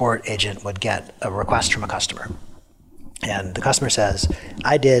customer support agent would get a request from a customer. And the customer says,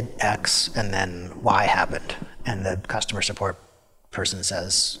 I did X and then Y happened. And the customer support person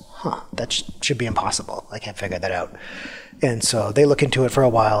says, that should be impossible. I can't figure that out. And so they look into it for a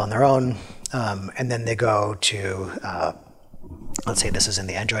while on their own, and then they go to, let's say this is in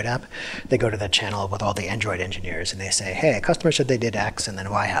the Android app, they go to the channel with all the Android engineers and they say, hey, a customer said they did X and then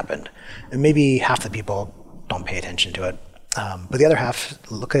Y happened. And maybe half the people don't pay attention to it. But the other half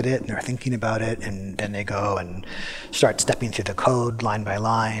look at it and they're thinking about it, and then they go and start stepping through the code line by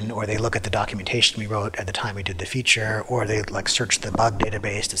line, or they look at the documentation we wrote at the time we did the feature, or they search the bug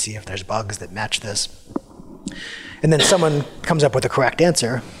database to see if there's bugs that match this. And then someone comes up with the correct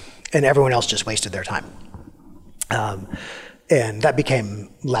answer, and everyone else just wasted their time. And that became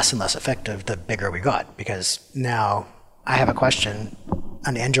less and less effective the bigger we got, because now I have a question,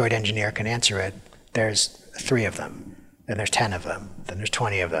 an Android engineer can answer it, there's 3 of them. Then there's 10 of them, then there's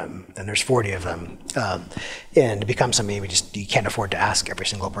 20 of them, then there's 40 of them. And it becomes something you can't afford to ask every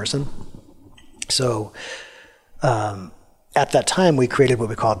single person. So at that time, we created what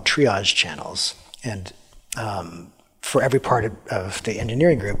we called triage channels. And for every part of the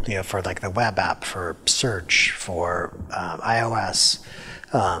engineering group, for like the web app, for search, for iOS,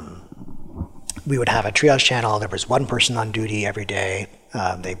 we would have a triage channel. There was one person on duty every day.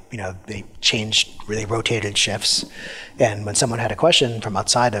 They rotated shifts, and when someone had a question from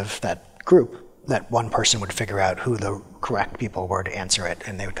outside of that group, that one person would figure out who the correct people were to answer it,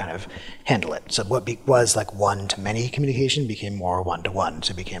 and they would kind of handle it. So what was like one-to-many communication became more one-to-one,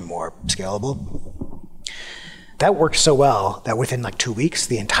 so it became more scalable. that worked so well that within like 2 weeks,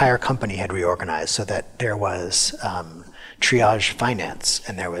 the entire company had reorganized so that there was triage finance,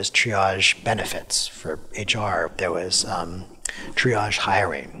 and there was triage benefits for HR. There was triage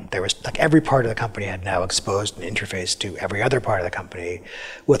hiring. There was like every part of the company had now exposed an interface to every other part of the company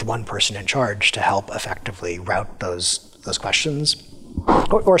with one person in charge to help effectively route those questions,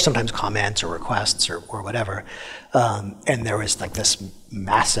 or sometimes comments or requests or whatever. And there was like this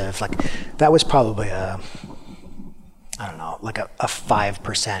massive, like that was probably a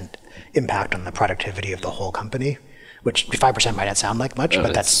 5% impact on the productivity of the whole company, which 5% might not sound like much,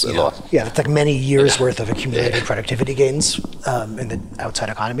 but that's a lot. Yeah, that's like many years worth of accumulated productivity gains in the outside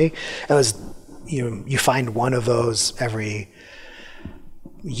economy. It was, you find one of those every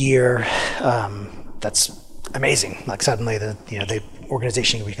year. That's amazing. Like suddenly the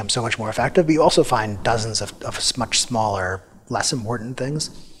organization can become so much more effective, but you also find dozens of much smaller, less important things.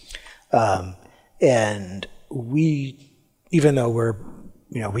 And we, even though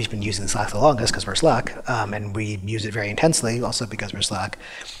we've been using Slack the longest because we're Slack, and we use it very intensely also because we're Slack,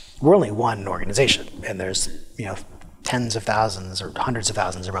 we're only one organization, and there's tens of thousands or hundreds of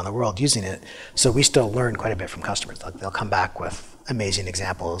thousands around the world using it. So we still learn quite a bit from customers. Like they'll come back with amazing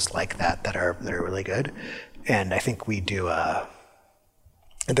examples like that are really good. And I think we do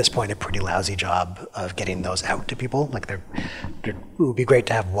at this point a pretty lousy job of getting those out to people. Like it would be great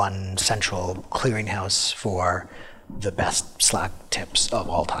to have one central clearinghouse for the best Slack tips of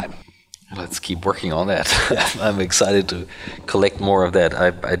all time. Let's keep working on that. I'm excited to collect more of that.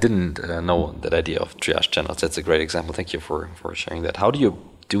 I didn't know that idea of triage channels. That's a great example. Thank you for sharing that. How do you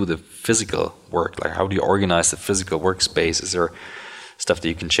do the physical work? Like, how do you organize the physical workspace? Is there stuff that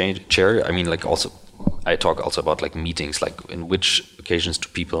you can share? I mean, like also, I talk also about like meetings. Like, in which occasions do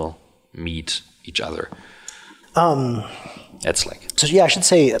people meet each other? That's like. So yeah, I should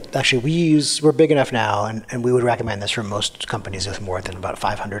say actually we're big enough now, and we would recommend this for most companies with more than about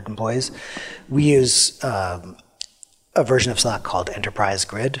 500 employees. We use a version of Slack called Enterprise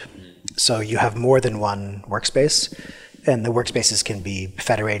Grid. So you have more than one workspace, and the workspaces can be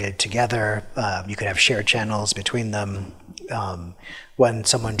federated together. You could have shared channels between them. When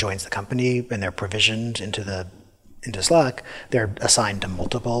someone joins the company and they're provisioned into Slack, they're assigned to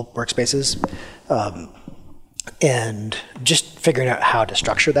multiple workspaces. And just figuring out how to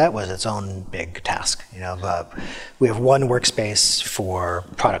structure that was its own big task. We have one workspace for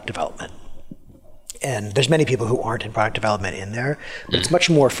product development, and there's many people who aren't in product development in there, but it's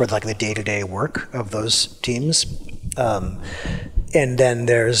much more for like the day-to-day work of those teams. And then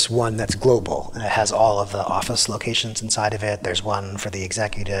there's one that's global, and it has all of the office locations inside of it. There's one for the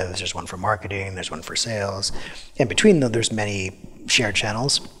executives, there's one for marketing, there's one for sales. And between them, there's many shared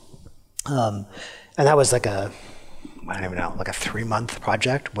channels. And that was like a 3-month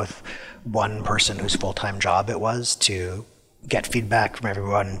project with one person whose full-time job it was to get feedback from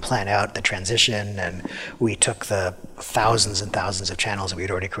everyone, plan out the transition. And we took the thousands and thousands of channels that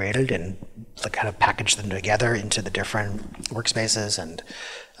we'd already created and like kind of packaged them together into the different workspaces. And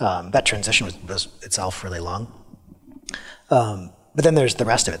that transition was itself really long. But then there's the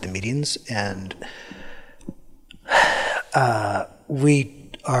rest of it, the meetings. And we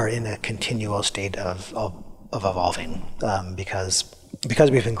are in a continual state of evolving because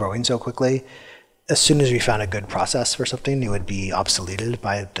we've been growing so quickly. As soon as we found a good process for something, it would be obsoleted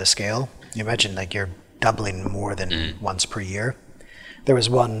by the scale. You imagine like you're doubling more than once per year. There was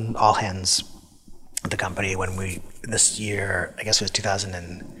one all hands at the company when this year, I guess it was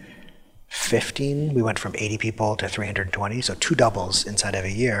 2015, we went from 80 people to 320, so 2 doubles inside of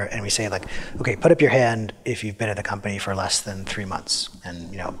a year. And we say like, okay, put up your hand if you've been at the company for less than 3 months.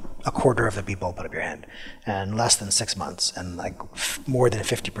 And a quarter of the people put up your hand. And less than 6 months, and like more than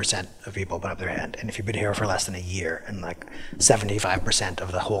 50% of people put up their hand. And if you've been here for less than a year, and like 75%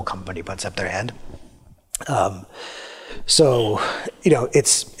 of the whole company puts up their hand. So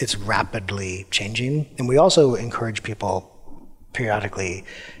it's rapidly changing. And we also encourage people periodically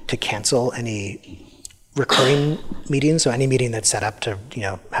to cancel any recurring meetings. So any meeting that's set up to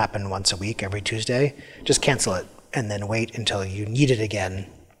happen once a week every Tuesday, just cancel it and then wait until you need it again.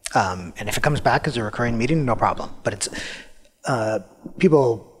 And if it comes back as a recurring meeting, no problem. But it's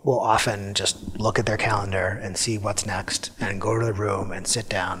people will often just look at their calendar and see what's next and go to the room and sit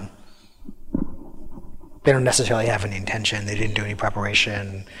down. They don't necessarily have any intention. They didn't do any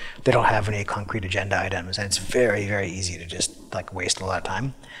preparation. They don't have any concrete agenda items. And it's very, very easy to just like waste a lot of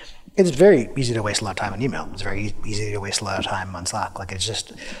time. It's very easy to waste a lot of time on email. It's very easy to waste a lot of time on Slack. Like, it's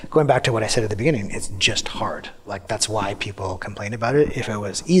just, going back to what I said at the beginning, it's just hard. Like, that's why people complain about it. If it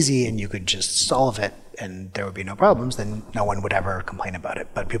was easy and you could just solve it and there would be no problems, then no one would ever complain about it.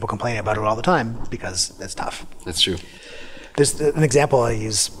 But people complain about it all the time because it's tough. That's true. There's an example I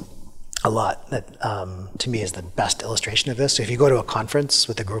use a lot that to me is the best illustration of this. So if you go to a conference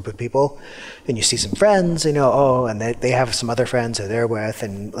with a group of people and you see some friends, you know, and they have some other friends that they're with,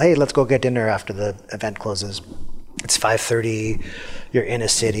 and hey, let's go get dinner after the event closes. It's 5:30, you're in a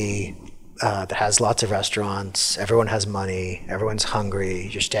city that has lots of restaurants, everyone has money, everyone's hungry,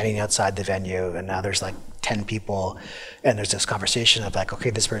 you're standing outside the venue, and now there's like 10 people, and there's this conversation of like, okay,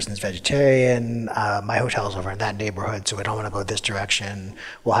 this person's vegetarian, my hotel's over in that neighborhood, so we don't want to go this direction,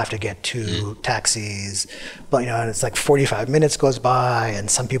 we'll have to get 2 taxis, but you know, and it's like 45 minutes goes by, and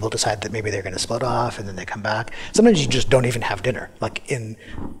some people decide that maybe they're going to split off, and then they come back. Sometimes you just don't even have dinner.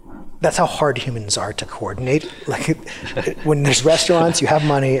 That's how hard humans are to coordinate. Like, when there's restaurants, you have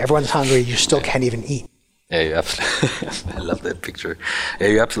money, everyone's hungry, you still can't even eat. Yeah, you absolutely. I love that picture. Yeah,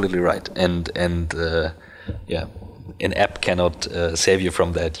 you're absolutely right. And yeah, an app cannot save you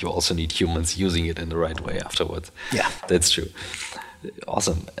from that. You also need humans using it in the right way afterwards. Yeah, that's true.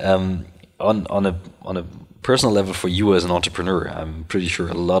 Awesome. On a personal level for you as an entrepreneur, I'm pretty sure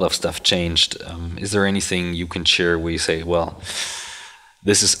a lot of stuff changed. Is there anything you can share where you say, well,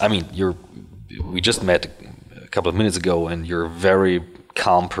 this is, I mean, we just met a couple of minutes ago, and you're a very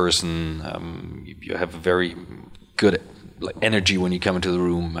calm person. You have a very good energy when you come into the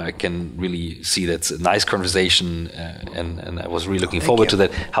room. I can really see that's a nice conversation, and I was really looking forward to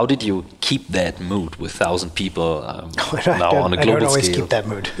that. How did you keep that mood with 1,000 people now on a global scale? I don't always keep that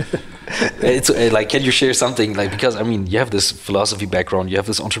mood. It's like, can you share something? Like, because I mean, you have this philosophy background, you have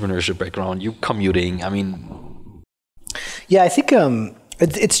this entrepreneurship background, you commuting. I mean, yeah, I think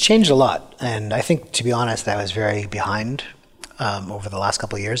it's changed a lot, and I think, to be honest, I was very behind over the last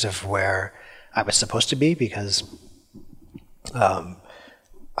couple of years of where I was supposed to be, because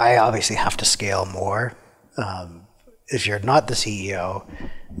I obviously have to scale more. If you're not the CEO,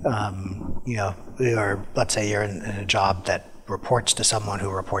 you know, or let's say you're in a job that reports to someone who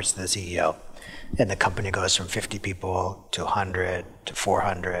reports to the CEO, and the company goes from 50 people to 100 to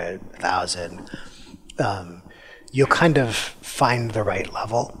 400, 1,000, you'll kind of find the right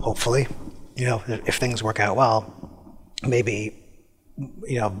level, hopefully. You know, if things work out well, maybe,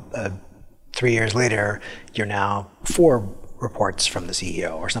 you know, 3 years later, you're now 4 reports from the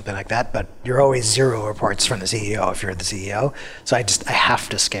CEO or something like that, but you're always 0 reports from the CEO if you're the CEO. So I have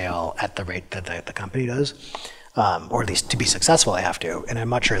to scale at the rate that the company does, or at least to be successful, I have to, and I'm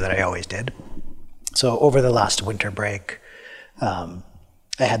not sure that I always did. So over the last winter break, I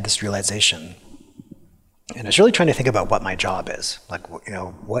had this realization, and I was really trying to think about what my job is. Like, you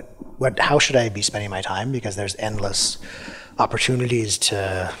know, how should I be spending my time? Because there's endless opportunities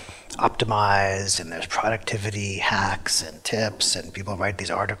to optimize, and there's productivity hacks and tips, and people write these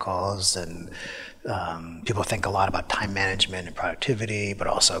articles, and people think a lot about time management and productivity, but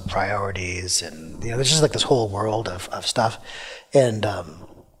also priorities, and you know, there's just like this whole world of stuff. And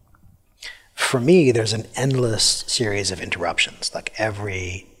for me, there's an endless series of interruptions, like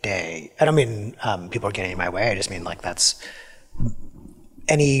every day. I don't mean people are getting in my way. I just mean like that's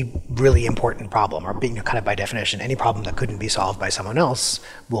any really important problem, or being kind of by definition, any problem that couldn't be solved by someone else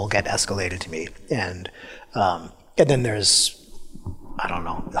will get escalated to me. And then there's, I don't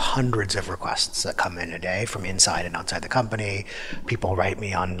know, hundreds of requests that come in a day from inside and outside the company. People write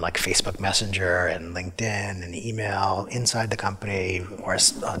me on like Facebook Messenger and LinkedIn and email inside the company, of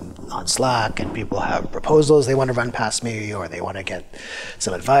course on Slack, and people have proposals they want to run past me, or they want to get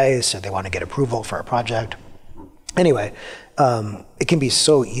some advice, or they want to get approval for a project. Anyway, it can be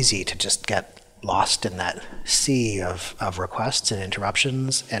so easy to just get lost in that sea of requests and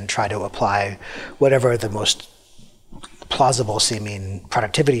interruptions, and try to apply whatever the most plausible seeming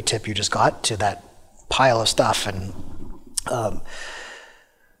productivity tip you just got to that pile of stuff. And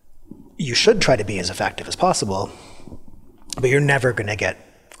you should try to be as effective as possible, but you're never going to get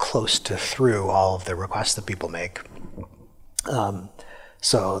close to through all of the requests that people make.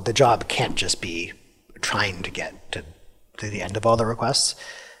 So the job can't just be trying to get to the end of all the requests.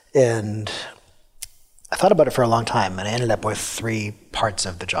 And I thought about it for a long time, and I ended up with 3 parts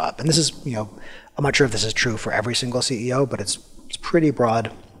of the job. And this is, you know, I'm not sure if this is true for every single CEO, but it's pretty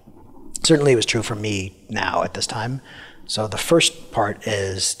broad. Certainly it was true for me now at this time. So the first part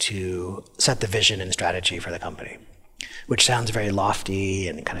is to set the vision and strategy for the company, which sounds very lofty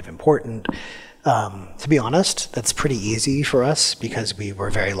and kind of important. To be honest, that's pretty easy for us because we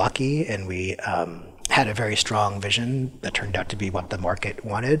were very lucky, and we had a very strong vision that turned out to be what the market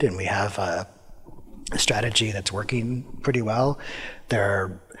wanted, and we have a strategy that's working pretty well.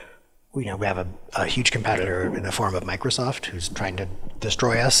 We have a huge competitor in the form of Microsoft who's trying to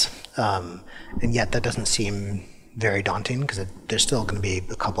destroy us, and yet that doesn't seem very daunting because they're still going to be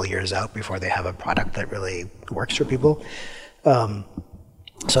a couple years out before they have a product that really works for people.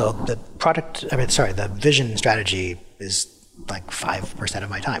 So the vision strategy is like 5% of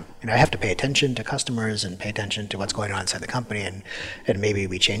my time. I have to pay attention to customers and pay attention to what's going on inside the company, and maybe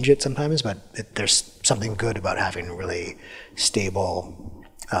we change it sometimes, but there's something good about having a really stable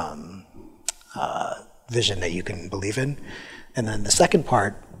vision that you can believe in. And then the second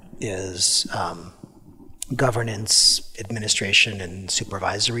part is governance, administration, and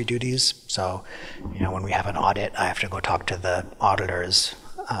supervisory duties. So, when we have an audit, I have to go talk to the auditors.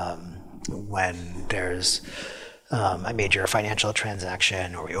 When there's a major financial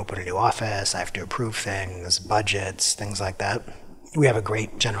transaction or we open a new office, I have to approve things, budgets, things like that. We have a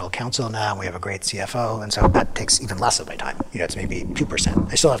great general counsel now, and we have a great CFO, and so that takes even less of my time. It's maybe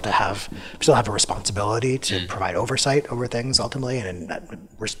 2%. I still have a responsibility to provide oversight over things ultimately, and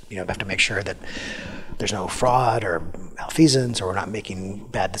have to make sure that there's no fraud or malfeasance, or we're not making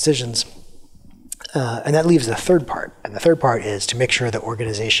bad decisions. And that leaves the third part. And the third part is to make sure the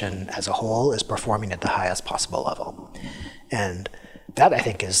organization as a whole is performing at the highest possible level. And that, I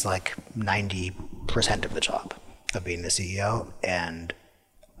think, is like 90% of the job of being the CEO. And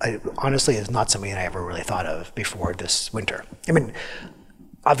honestly, is not something I ever really thought of before this winter.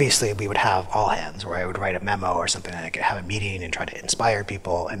 Obviously, we would have all hands where I would write a memo or something, and I could have a meeting and try to inspire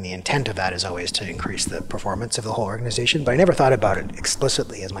people. And the intent of that is always to increase the performance of the whole organization. But I never thought about it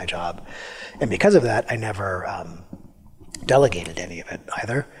explicitly as my job. And because of that, I never delegated any of it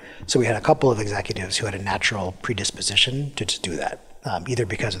either. So we had a couple of executives who had a natural predisposition to do that, either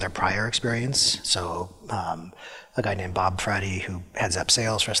because of their prior experience. So a guy named Bob Freddy, who heads up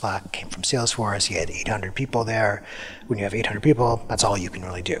sales for Slack, came from Salesforce. He had 800 people there. When you have 800 people, that's all you can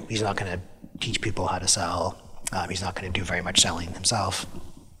really do. He's not going to teach people how to sell. He's not going to do very much selling himself.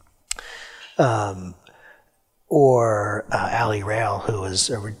 Or Ali Rail, who was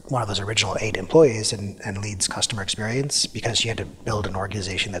one of those original 8 employees and leads customer experience, because she had to build an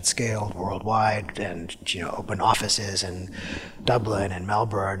organization that scaled worldwide and open offices in Dublin and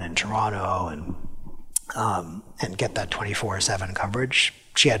Melbourne and Toronto and get that 24/7 coverage.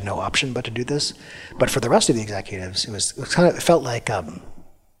 She had no option but to do this. But for the rest of the executives, it felt like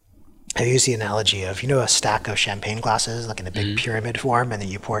I use the analogy of, a stack of champagne glasses, like in a big pyramid form, and then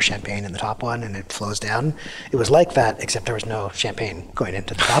you pour champagne in the top one and it flows down. It was like that, except there was no champagne going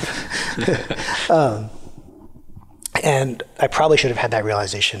into the top. And I probably should have had that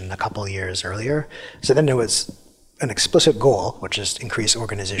realization a couple of years earlier. So then there was an explicit goal, which is increase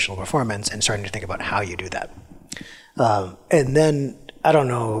organizational performance, and starting to think about how you do that. And then, I don't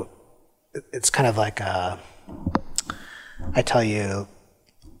know, it's kind of like I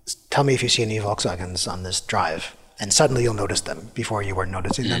tell me if you see any Volkswagens on this drive, and suddenly you'll notice them before you weren't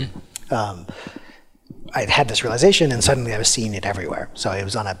noticing them. I had this realization, and suddenly I was seeing it everywhere. So it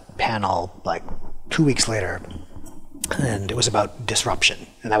was on a panel like 2 weeks later, and it was about disruption,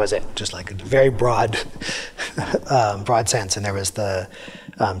 and that was it, just like a very broad sense. And there was the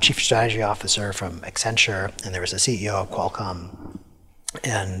chief strategy officer from Accenture, and there was the CEO of Qualcomm,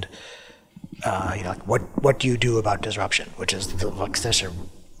 and what do you do about disruption, which is such a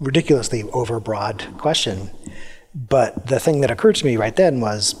ridiculously overbroad question. But the thing that occurred to me right then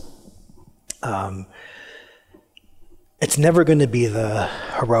was it's never going to be the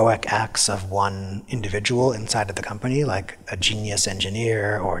heroic acts of one individual inside of the company, like a genius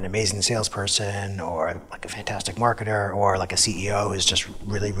engineer or an amazing salesperson or like a fantastic marketer or like a CEO who's just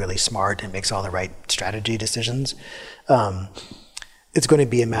really, really smart and makes all the right strategy decisions. It's going to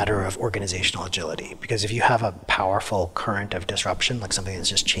be a matter of organizational agility, because if you have a powerful current of disruption, like something that's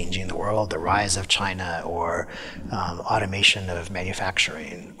just changing the world, the rise of China or automation of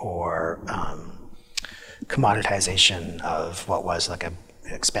manufacturing or commoditization of what was like an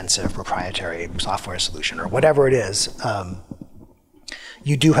expensive proprietary software solution or whatever it is,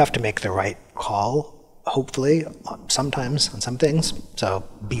 you do have to make the right call, hopefully, sometimes on some things. So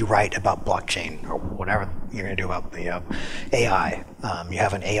be right about blockchain or whatever you're going to do about AI. You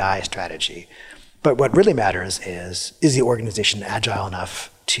have an AI strategy. But what really matters is the organization agile enough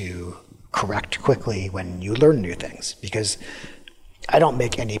to correct quickly when you learn new things? Because I don't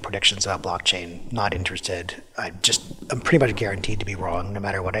make any predictions about blockchain, not interested. I'm pretty much guaranteed to be wrong no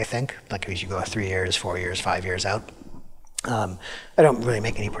matter what I think. Like if you go 3 years, 4 years, 5 years out. I don't really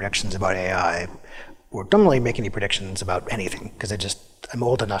make any predictions about AI, or don't really make any predictions about anything, because I'm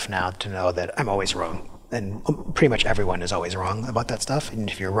old enough now to know that I'm always wrong. And pretty much everyone is always wrong about that stuff. And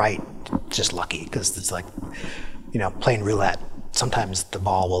if you're right, it's just lucky, because it's like, playing roulette. Sometimes the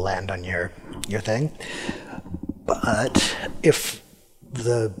ball will land on your thing. But if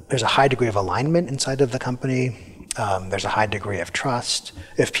there's a high degree of alignment inside of the company, there's a high degree of trust.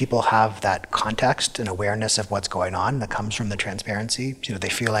 If people have that context and awareness of what's going on that comes from the transparency, they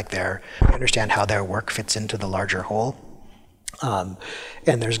feel like they understand how their work fits into the larger whole, and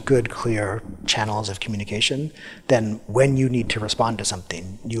there's good, clear channels of communication, then when you need to respond to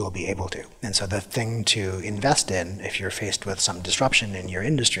something, you will be able to. And so the thing to invest in if you're faced with some disruption in your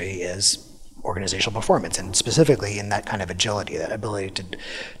industry is organizational performance, and specifically in that kind of agility, that ability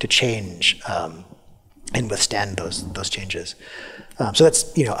to change and withstand those changes. So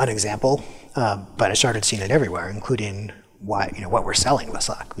that's an example, but I started seeing it everywhere, including what we're selling with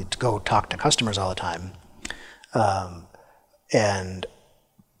Slack. We go talk to customers all the time. And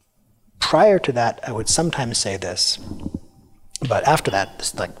prior to that, I would sometimes say this, but after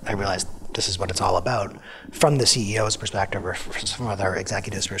that, I realized this is what it's all about. From the CEO's perspective, or from other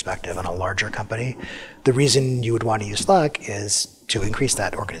executives' perspective on a larger company, the reason you would want to use Slack is to increase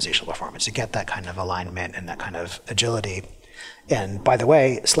that organizational performance, to get that kind of alignment and that kind of agility. And by the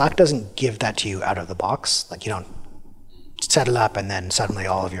way, Slack doesn't give that to you out of the box. Like, you don't set it up and then suddenly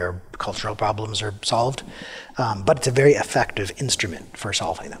all of your cultural problems are solved. But it's a very effective instrument for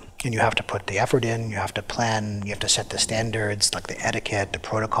solving them. And you have to put the effort in, you have to plan, you have to set the standards, like the etiquette, the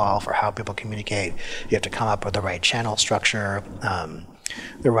protocol for how people communicate. You have to come up with the right channel structure,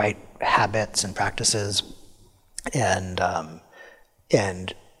 the right habits and practices. And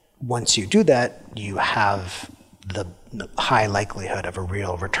once you do that, you have the high likelihood of a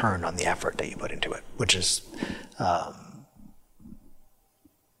real return on the effort that you put into it, which is,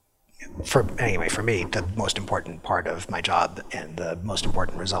 for me, the most important part of my job and the most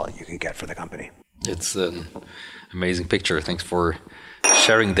important result you could get for the company. It's an amazing picture. Thanks for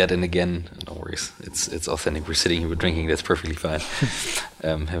sharing that. And again, no worries. It's authentic. We're sitting here, we're drinking. That's perfectly fine.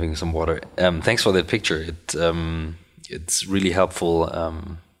 Having some water. Thanks for that picture. It's really helpful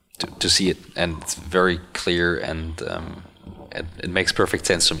to see it, and it's very clear, and it makes perfect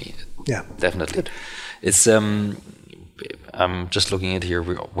sense to me. Yeah, definitely. Good. It's I'm just looking at here.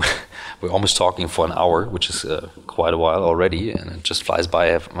 We're almost talking for an hour, which is quite a while already, and it just flies by.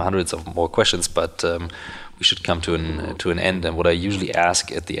 I have hundreds of more questions, but we should come to an end. And what I usually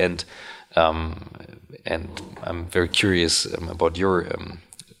ask at the end, and I'm very curious about your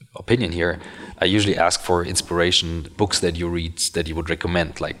opinion here. I usually ask for inspiration, books that you read that you would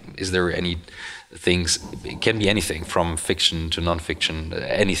recommend. Like, is there any things? It can be anything from fiction to non-fiction,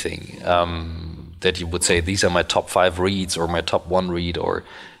 anything. That you would say, these are my top 5 reads or my top 1 read, or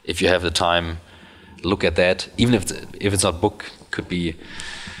if you have the time, look at that. Even if it's not book, could be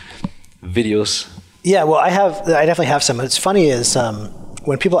videos. Yeah, well, I definitely have some. What's funny is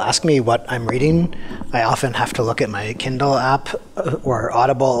when people ask me what I'm reading, I often have to look at my Kindle app or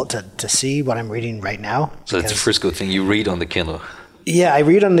Audible to see what I'm reading right now. So that's the first good thing, you read on the Kindle. Yeah, I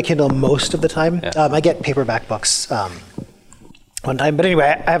read on the Kindle most of the time. Yeah. I get paperback books one time. But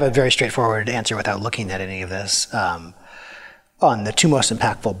anyway, I have a very straightforward answer without looking at any of this on the 2 most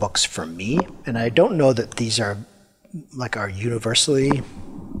impactful books for me. And I don't know that these are universally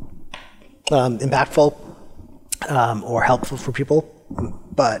impactful or helpful for people.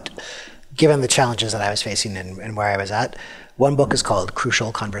 But given the challenges that I was facing and where I was at, one book is called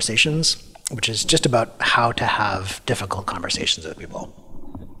Crucial Conversations, which is just about how to have difficult conversations with people,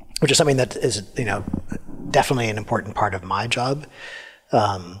 which is something that is, definitely an important part of my job.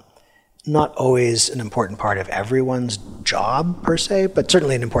 Not always an important part of everyone's job per se, but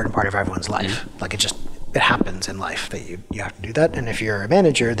certainly an important part of everyone's life. Mm-hmm. Like it happens in life that you have to do that. And if you're a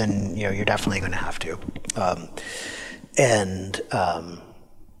manager, then you're definitely going to have to.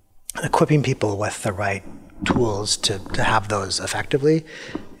 Equipping people with the right tools to have those effectively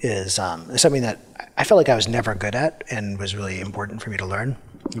is something that I felt like I was never good at and was really important for me to learn.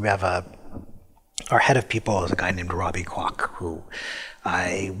 We have our head of people is a guy named Robbie Kwok, who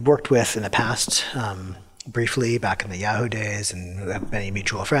I worked with in the past briefly back in the Yahoo days, and we have many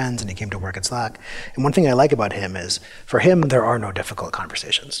mutual friends, and he came to work at Slack. And one thing I like about him is, for him, there are no difficult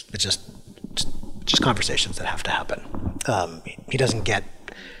conversations. It's just conversations that have to happen. He doesn't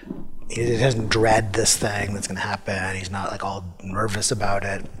dread this thing that's going to happen. He's not all nervous about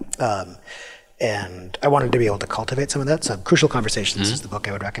it. And I wanted to be able to cultivate some of that. So Crucial Conversations is the book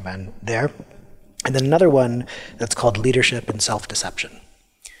I would recommend there. And then another one that's called Leadership and Self-Deception.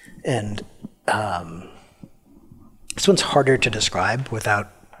 And this one's harder to describe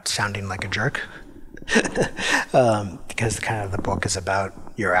without sounding like a jerk. because kind of the book is about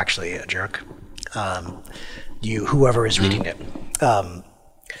you're actually a jerk. Whoever is reading it.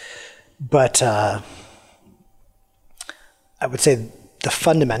 But I would say the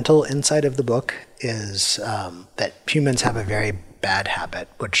fundamental insight of the book is that humans have a very bad habit,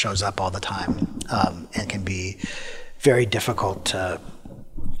 which shows up all the time and can be very difficult to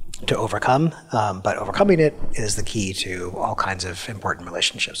overcome. But overcoming it is the key to all kinds of important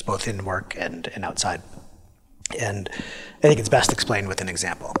relationships, both in work and outside. And I think it's best explained with an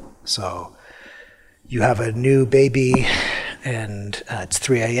example. So you have a new baby and it's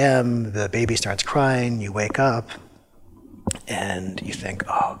 3 a.m., the baby starts crying, you wake up and you think,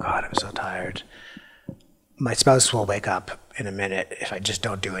 oh God, I'm so tired. My spouse will wake up in a minute if I just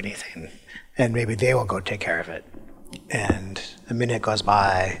don't do anything, and maybe they will go take care of it. And a minute goes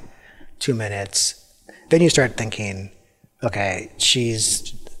by, 2 minutes, then you start thinking, okay, she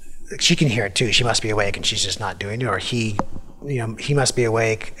can hear it too. She must be awake and she's just not doing it. Or he must be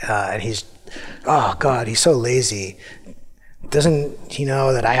awake and he's, oh God, he's so lazy. Doesn't he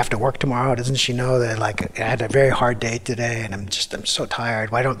know that I have to work tomorrow? Doesn't she know that like I had a very hard day today and I'm so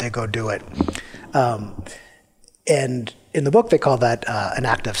tired. Why don't they go do it? And in the book, they call that an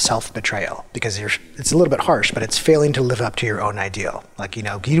act of self-betrayal, because it's a little bit harsh, but it's failing to live up to your own ideal. Like,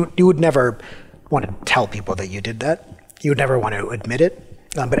 you would never want to tell people that you did that. You would never want to admit it.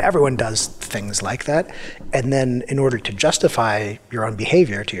 But everyone does things like that. And then in order to justify your own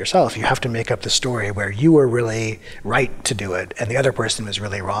behavior to yourself, you have to make up the story where you were really right to do it and the other person was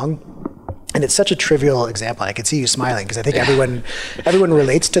really wrong. And it's such a trivial example. I can see you smiling because I think everyone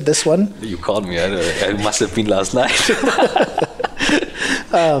relates to this one. You called me. I must have been last night.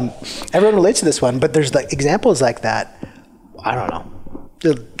 Everyone relates to this one, but there's like examples like that, I don't know,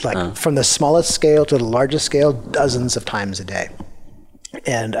 like from the smallest scale to the largest scale, dozens of times a day.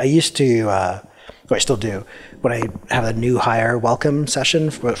 And I used to, I still do, when I have a new hire welcome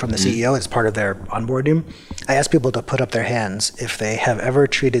session from the CEO as part of their onboarding, I ask people to put up their hands if they have ever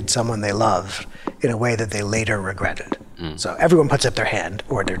treated someone they love in a way that they later regretted. So everyone puts up their hand,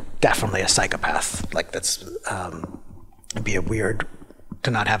 or they're definitely a psychopath. Like that's, it'd be weird to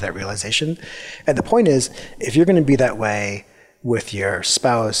not have that realization. And the point is, if you're going to be that way with your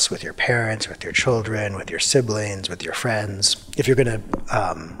spouse, with your parents, with your children, with your siblings, with your friends, if you're going to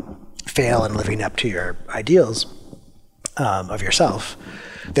fail in living up to your ideals of yourself,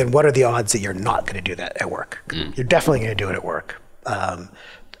 then what are the odds that you're not going to do that at work? You're definitely going to do it at work.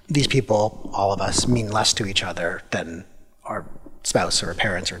 These people, all of us, mean less to each other than our spouse or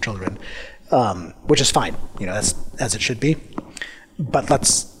parents or children, which is fine. That's as it should be. But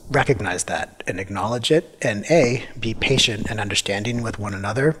let's recognize that and acknowledge it, and be patient and understanding with one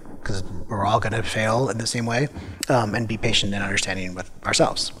another, because we're all going to fail in the same way, and be patient and understanding with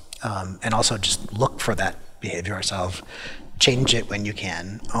ourselves, and also just look for that behavior ourselves, change it when you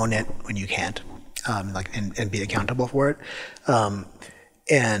can, own it when you can't, and be accountable for it.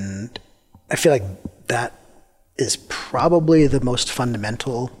 And I feel like that is probably the most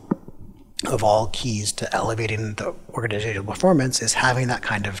fundamental of all keys to elevating the organizational performance, is having that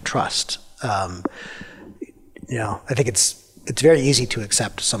kind of trust. I think it's very easy to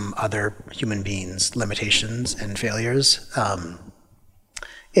accept some other human beings' limitations and failures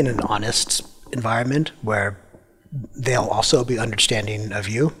in an honest environment where they'll also be understanding of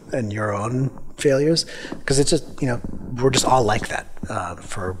you and your own failures, because it's just, we're just all like that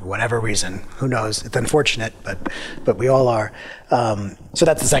for whatever reason. Who knows? It's unfortunate, but we all are. So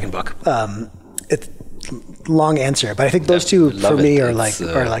that's the second book. It's a long answer, but I think those two for me are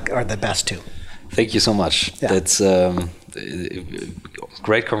the best two. Thank you so much. Yeah. That's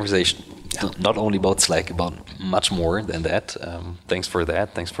great conversation. Yeah. Not only about Slack, about much more than that. Thanks for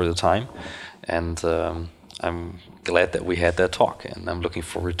that. Thanks for the time, and I'm glad that we had that talk, and I'm looking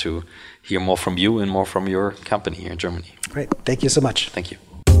forward to hear more from you and more from your company here in Germany. Great. Thank you so much. Thank you.